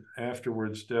 And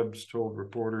afterwards, Debs told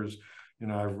reporters,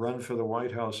 I've run for the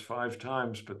White House 5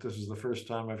 times, but this is the first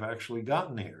time I've actually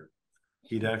gotten here.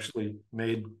 He'd actually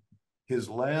made his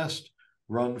last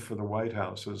run for the White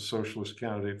House as socialist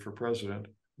candidate for president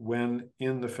when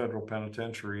in the federal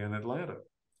penitentiary in Atlanta.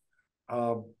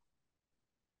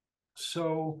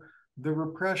 So the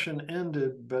repression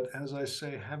ended, but as I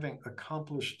say, having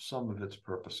accomplished some of its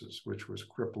purposes, which was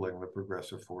crippling the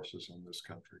progressive forces in this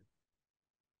country.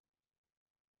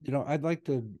 I'd like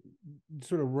to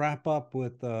sort of wrap up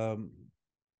with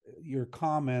your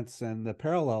comments and the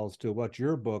parallels to what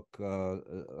your book,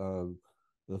 the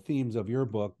themes of your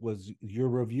book, was your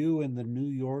review in the New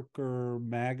Yorker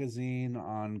magazine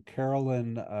on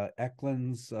Carolyn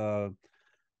Eklund's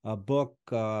book.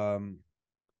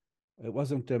 It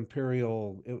wasn't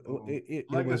Imperial. It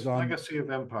was on Legacy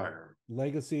of Empire.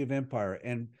 Legacy of Empire.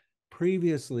 And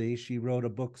previously, she wrote a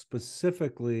book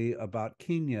specifically about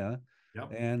Kenya.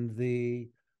 Yep. And the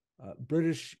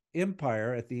British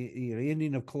Empire at the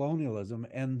ending of colonialism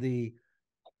and the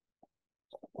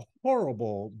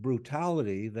horrible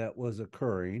brutality that was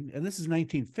occurring. And this is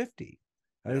 1950.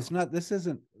 Yeah. It's not. This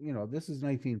isn't. This is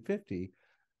 1950.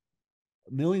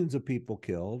 Millions of people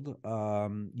killed.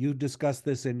 You discussed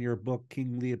this in your book,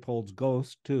 King Leopold's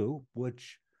Ghost, too,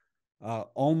 which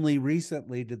only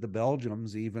recently did the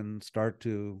Belgians even start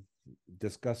to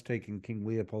discuss taking King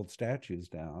Leopold statues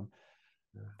down.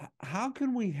 Yeah. How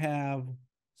can we have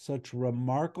such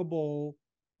remarkable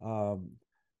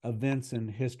events in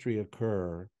history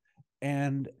occur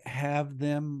and have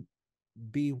them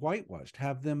be whitewashed,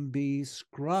 have them be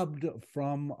scrubbed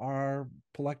from our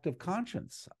collective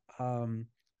conscience?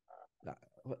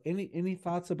 Any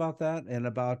thoughts about that and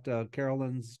about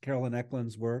Carolyn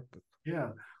Eklund's work? Yeah.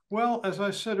 Well, as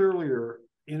I said earlier,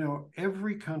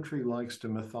 every country likes to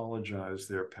mythologize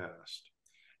their past.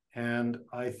 And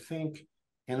I think,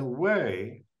 in a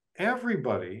way,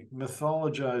 everybody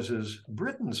mythologizes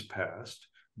Britain's past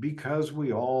because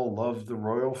we all love the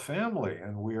royal family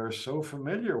and we are so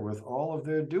familiar with all of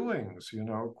their doings,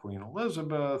 Queen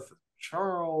Elizabeth,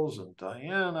 Charles and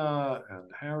Diana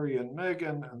and Harry and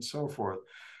Meghan and so forth.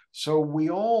 So we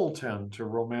all tend to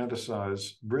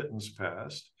romanticize Britain's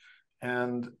past.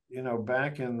 And,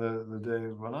 back in the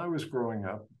days when I was growing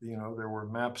up, there were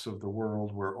maps of the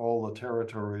world where all the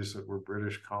territories that were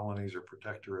British colonies or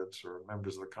protectorates or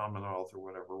members of the Commonwealth or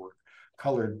whatever were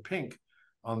colored pink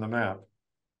on the map.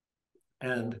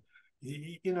 And,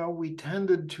 we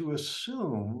tended to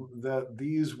assume that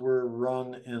these were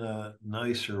run in a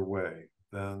nicer way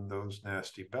than those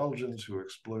nasty Belgians who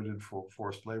exploited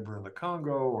forced labor in the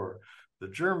Congo, or the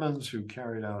Germans who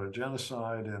carried out a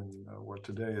genocide in what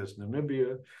today is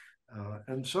Namibia,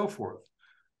 and so forth.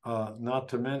 Not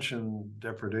to mention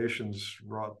depredations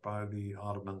wrought by the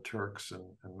Ottoman Turks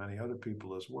and many other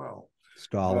people as well.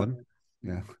 Stalin.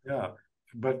 Yeah.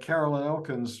 But Carolyn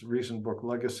Eklund's recent book,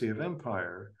 Legacy of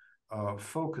Empire,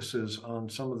 focuses on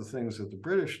some of the things that the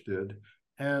British did,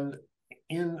 and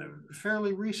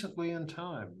fairly recently in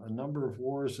time, a number of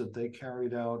wars that they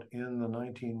carried out in the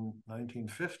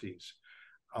 1950s,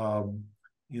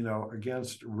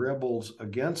 against rebels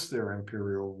against their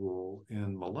imperial rule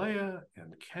in Malaya,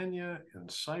 in Kenya, in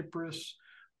Cyprus,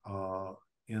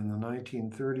 in the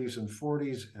 1930s and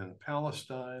 40s in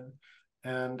Palestine.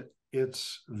 And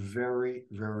it's very,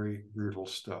 very brutal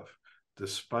stuff.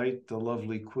 Despite the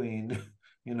lovely queen,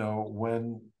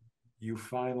 when you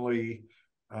finally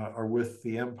are with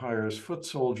the empire's foot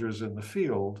soldiers in the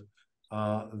field,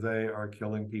 they are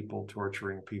killing people,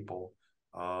 torturing people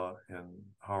in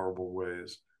horrible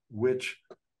ways, which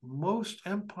most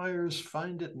empires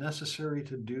find it necessary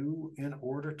to do in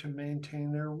order to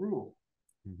maintain their rule,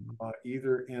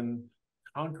 either in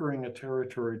conquering a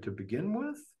territory to begin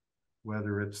with,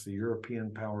 whether it's the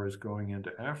European powers going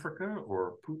into Africa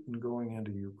or Putin going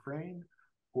into Ukraine,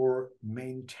 or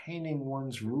maintaining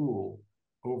one's rule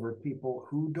over people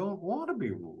who don't want to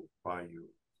be ruled by you.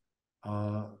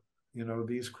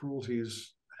 These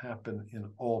cruelties happen in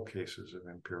all cases of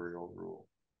imperial rule.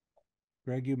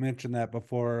 Greg, you mentioned that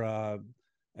before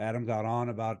Adam got on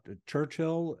about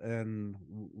Churchill and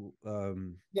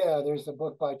yeah, there's a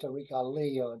book by Tariq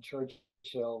Ali on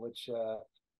Churchill, which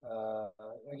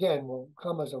again will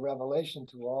come as a revelation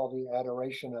to all the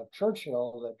adoration of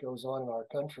Churchill that goes on in our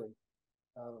country,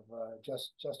 of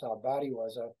just how bad he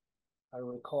was. I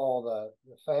recall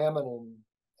the famine in,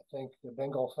 I think, the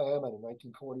Bengal famine in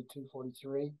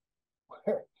 1942-43,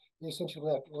 where he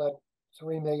essentially let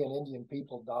 3 million Indian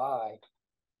people die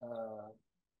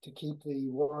to keep the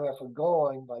war effort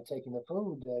going by taking the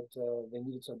food that they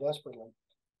needed so desperately.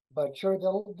 But sure, as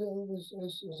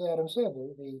Adam said,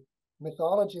 the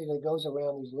mythology that goes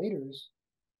around these leaders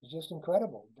is just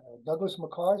incredible. Douglas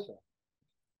MacArthur,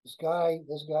 this guy in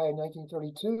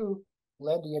 1932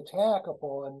 led the attack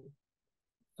upon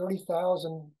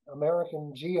 30,000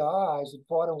 American GIs that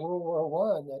fought in World War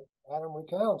I that Adam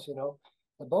recounts,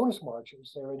 the bonus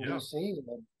marchers there in DC.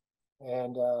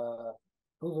 And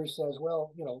Hoover says,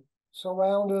 well,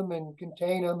 surround them and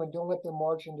contain them and don't let them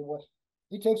march into what.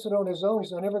 He takes it on his own. He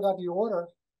says, I never got the order,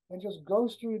 and just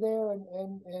goes through there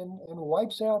and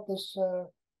wipes out this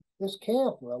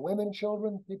camp. Women,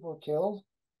 children, people are killed.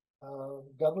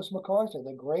 Douglas MacArthur,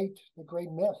 the great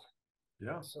myth.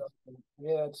 Yeah. So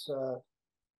yeah, it's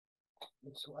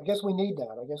I guess we need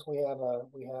that. I guess we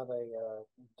have a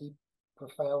deep,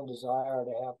 profound desire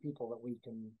to have people that we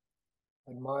can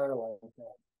admire like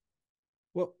that.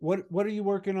 Well, what are you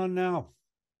working on now?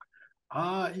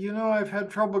 I've had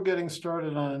trouble getting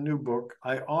started on a new book.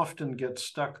 I often get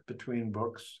stuck between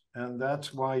books, and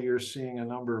that's why you're seeing a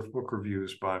number of book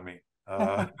reviews by me.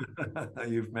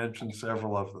 You've mentioned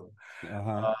several of them.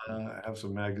 I have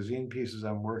some magazine pieces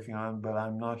I'm working on, but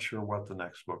I'm not sure what the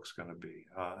next book's going to be.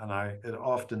 It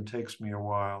often takes me a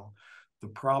while. The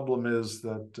problem is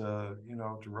that,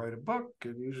 to write a book,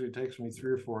 it usually takes me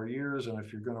 3 or 4 years. And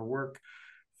if you're going to work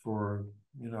for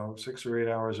 6 or 8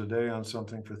 hours a day on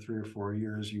something for 3 or 4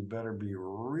 years, you better be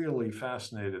really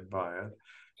fascinated by it.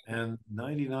 And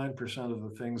 99% of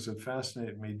the things that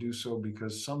fascinate me do so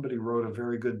because somebody wrote a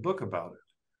very good book about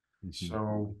it.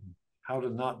 So how to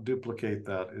not duplicate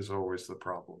that is always the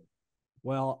problem.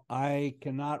 Well, I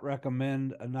cannot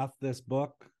recommend enough this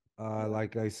book.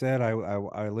 Like I said,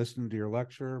 I listened to your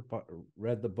lecture,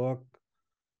 read the book.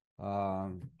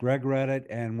 Greg read it,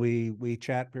 and we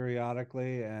chat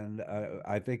periodically, and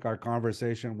I think our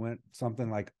conversation went something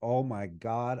like, "Oh my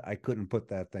God, I couldn't put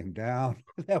that thing down."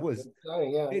 That was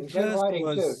it. Just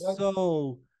was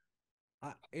so.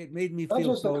 It made me feel not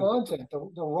just so. The content,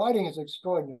 the writing is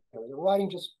extraordinary. The writing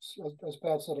just, as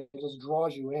Pat said, it just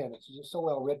draws you in. It's just so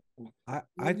well written.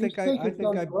 I think I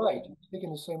right.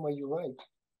 Speaking the same way you write.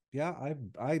 Yeah,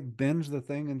 I binged the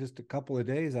thing in just a couple of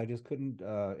days. I just couldn't.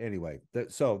 Anyway,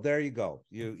 so there you go.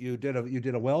 You did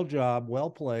a well job, well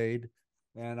played,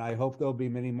 and I hope there'll be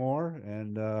many more.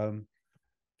 And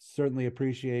certainly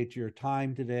appreciate your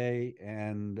time today.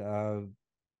 And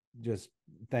just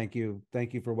thank you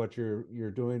for what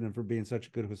you're doing and for being such a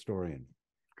good historian.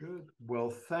 Good. Well,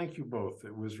 thank you both.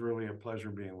 It was really a pleasure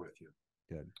being with you.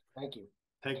 Good. Thank you.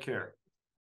 Take care.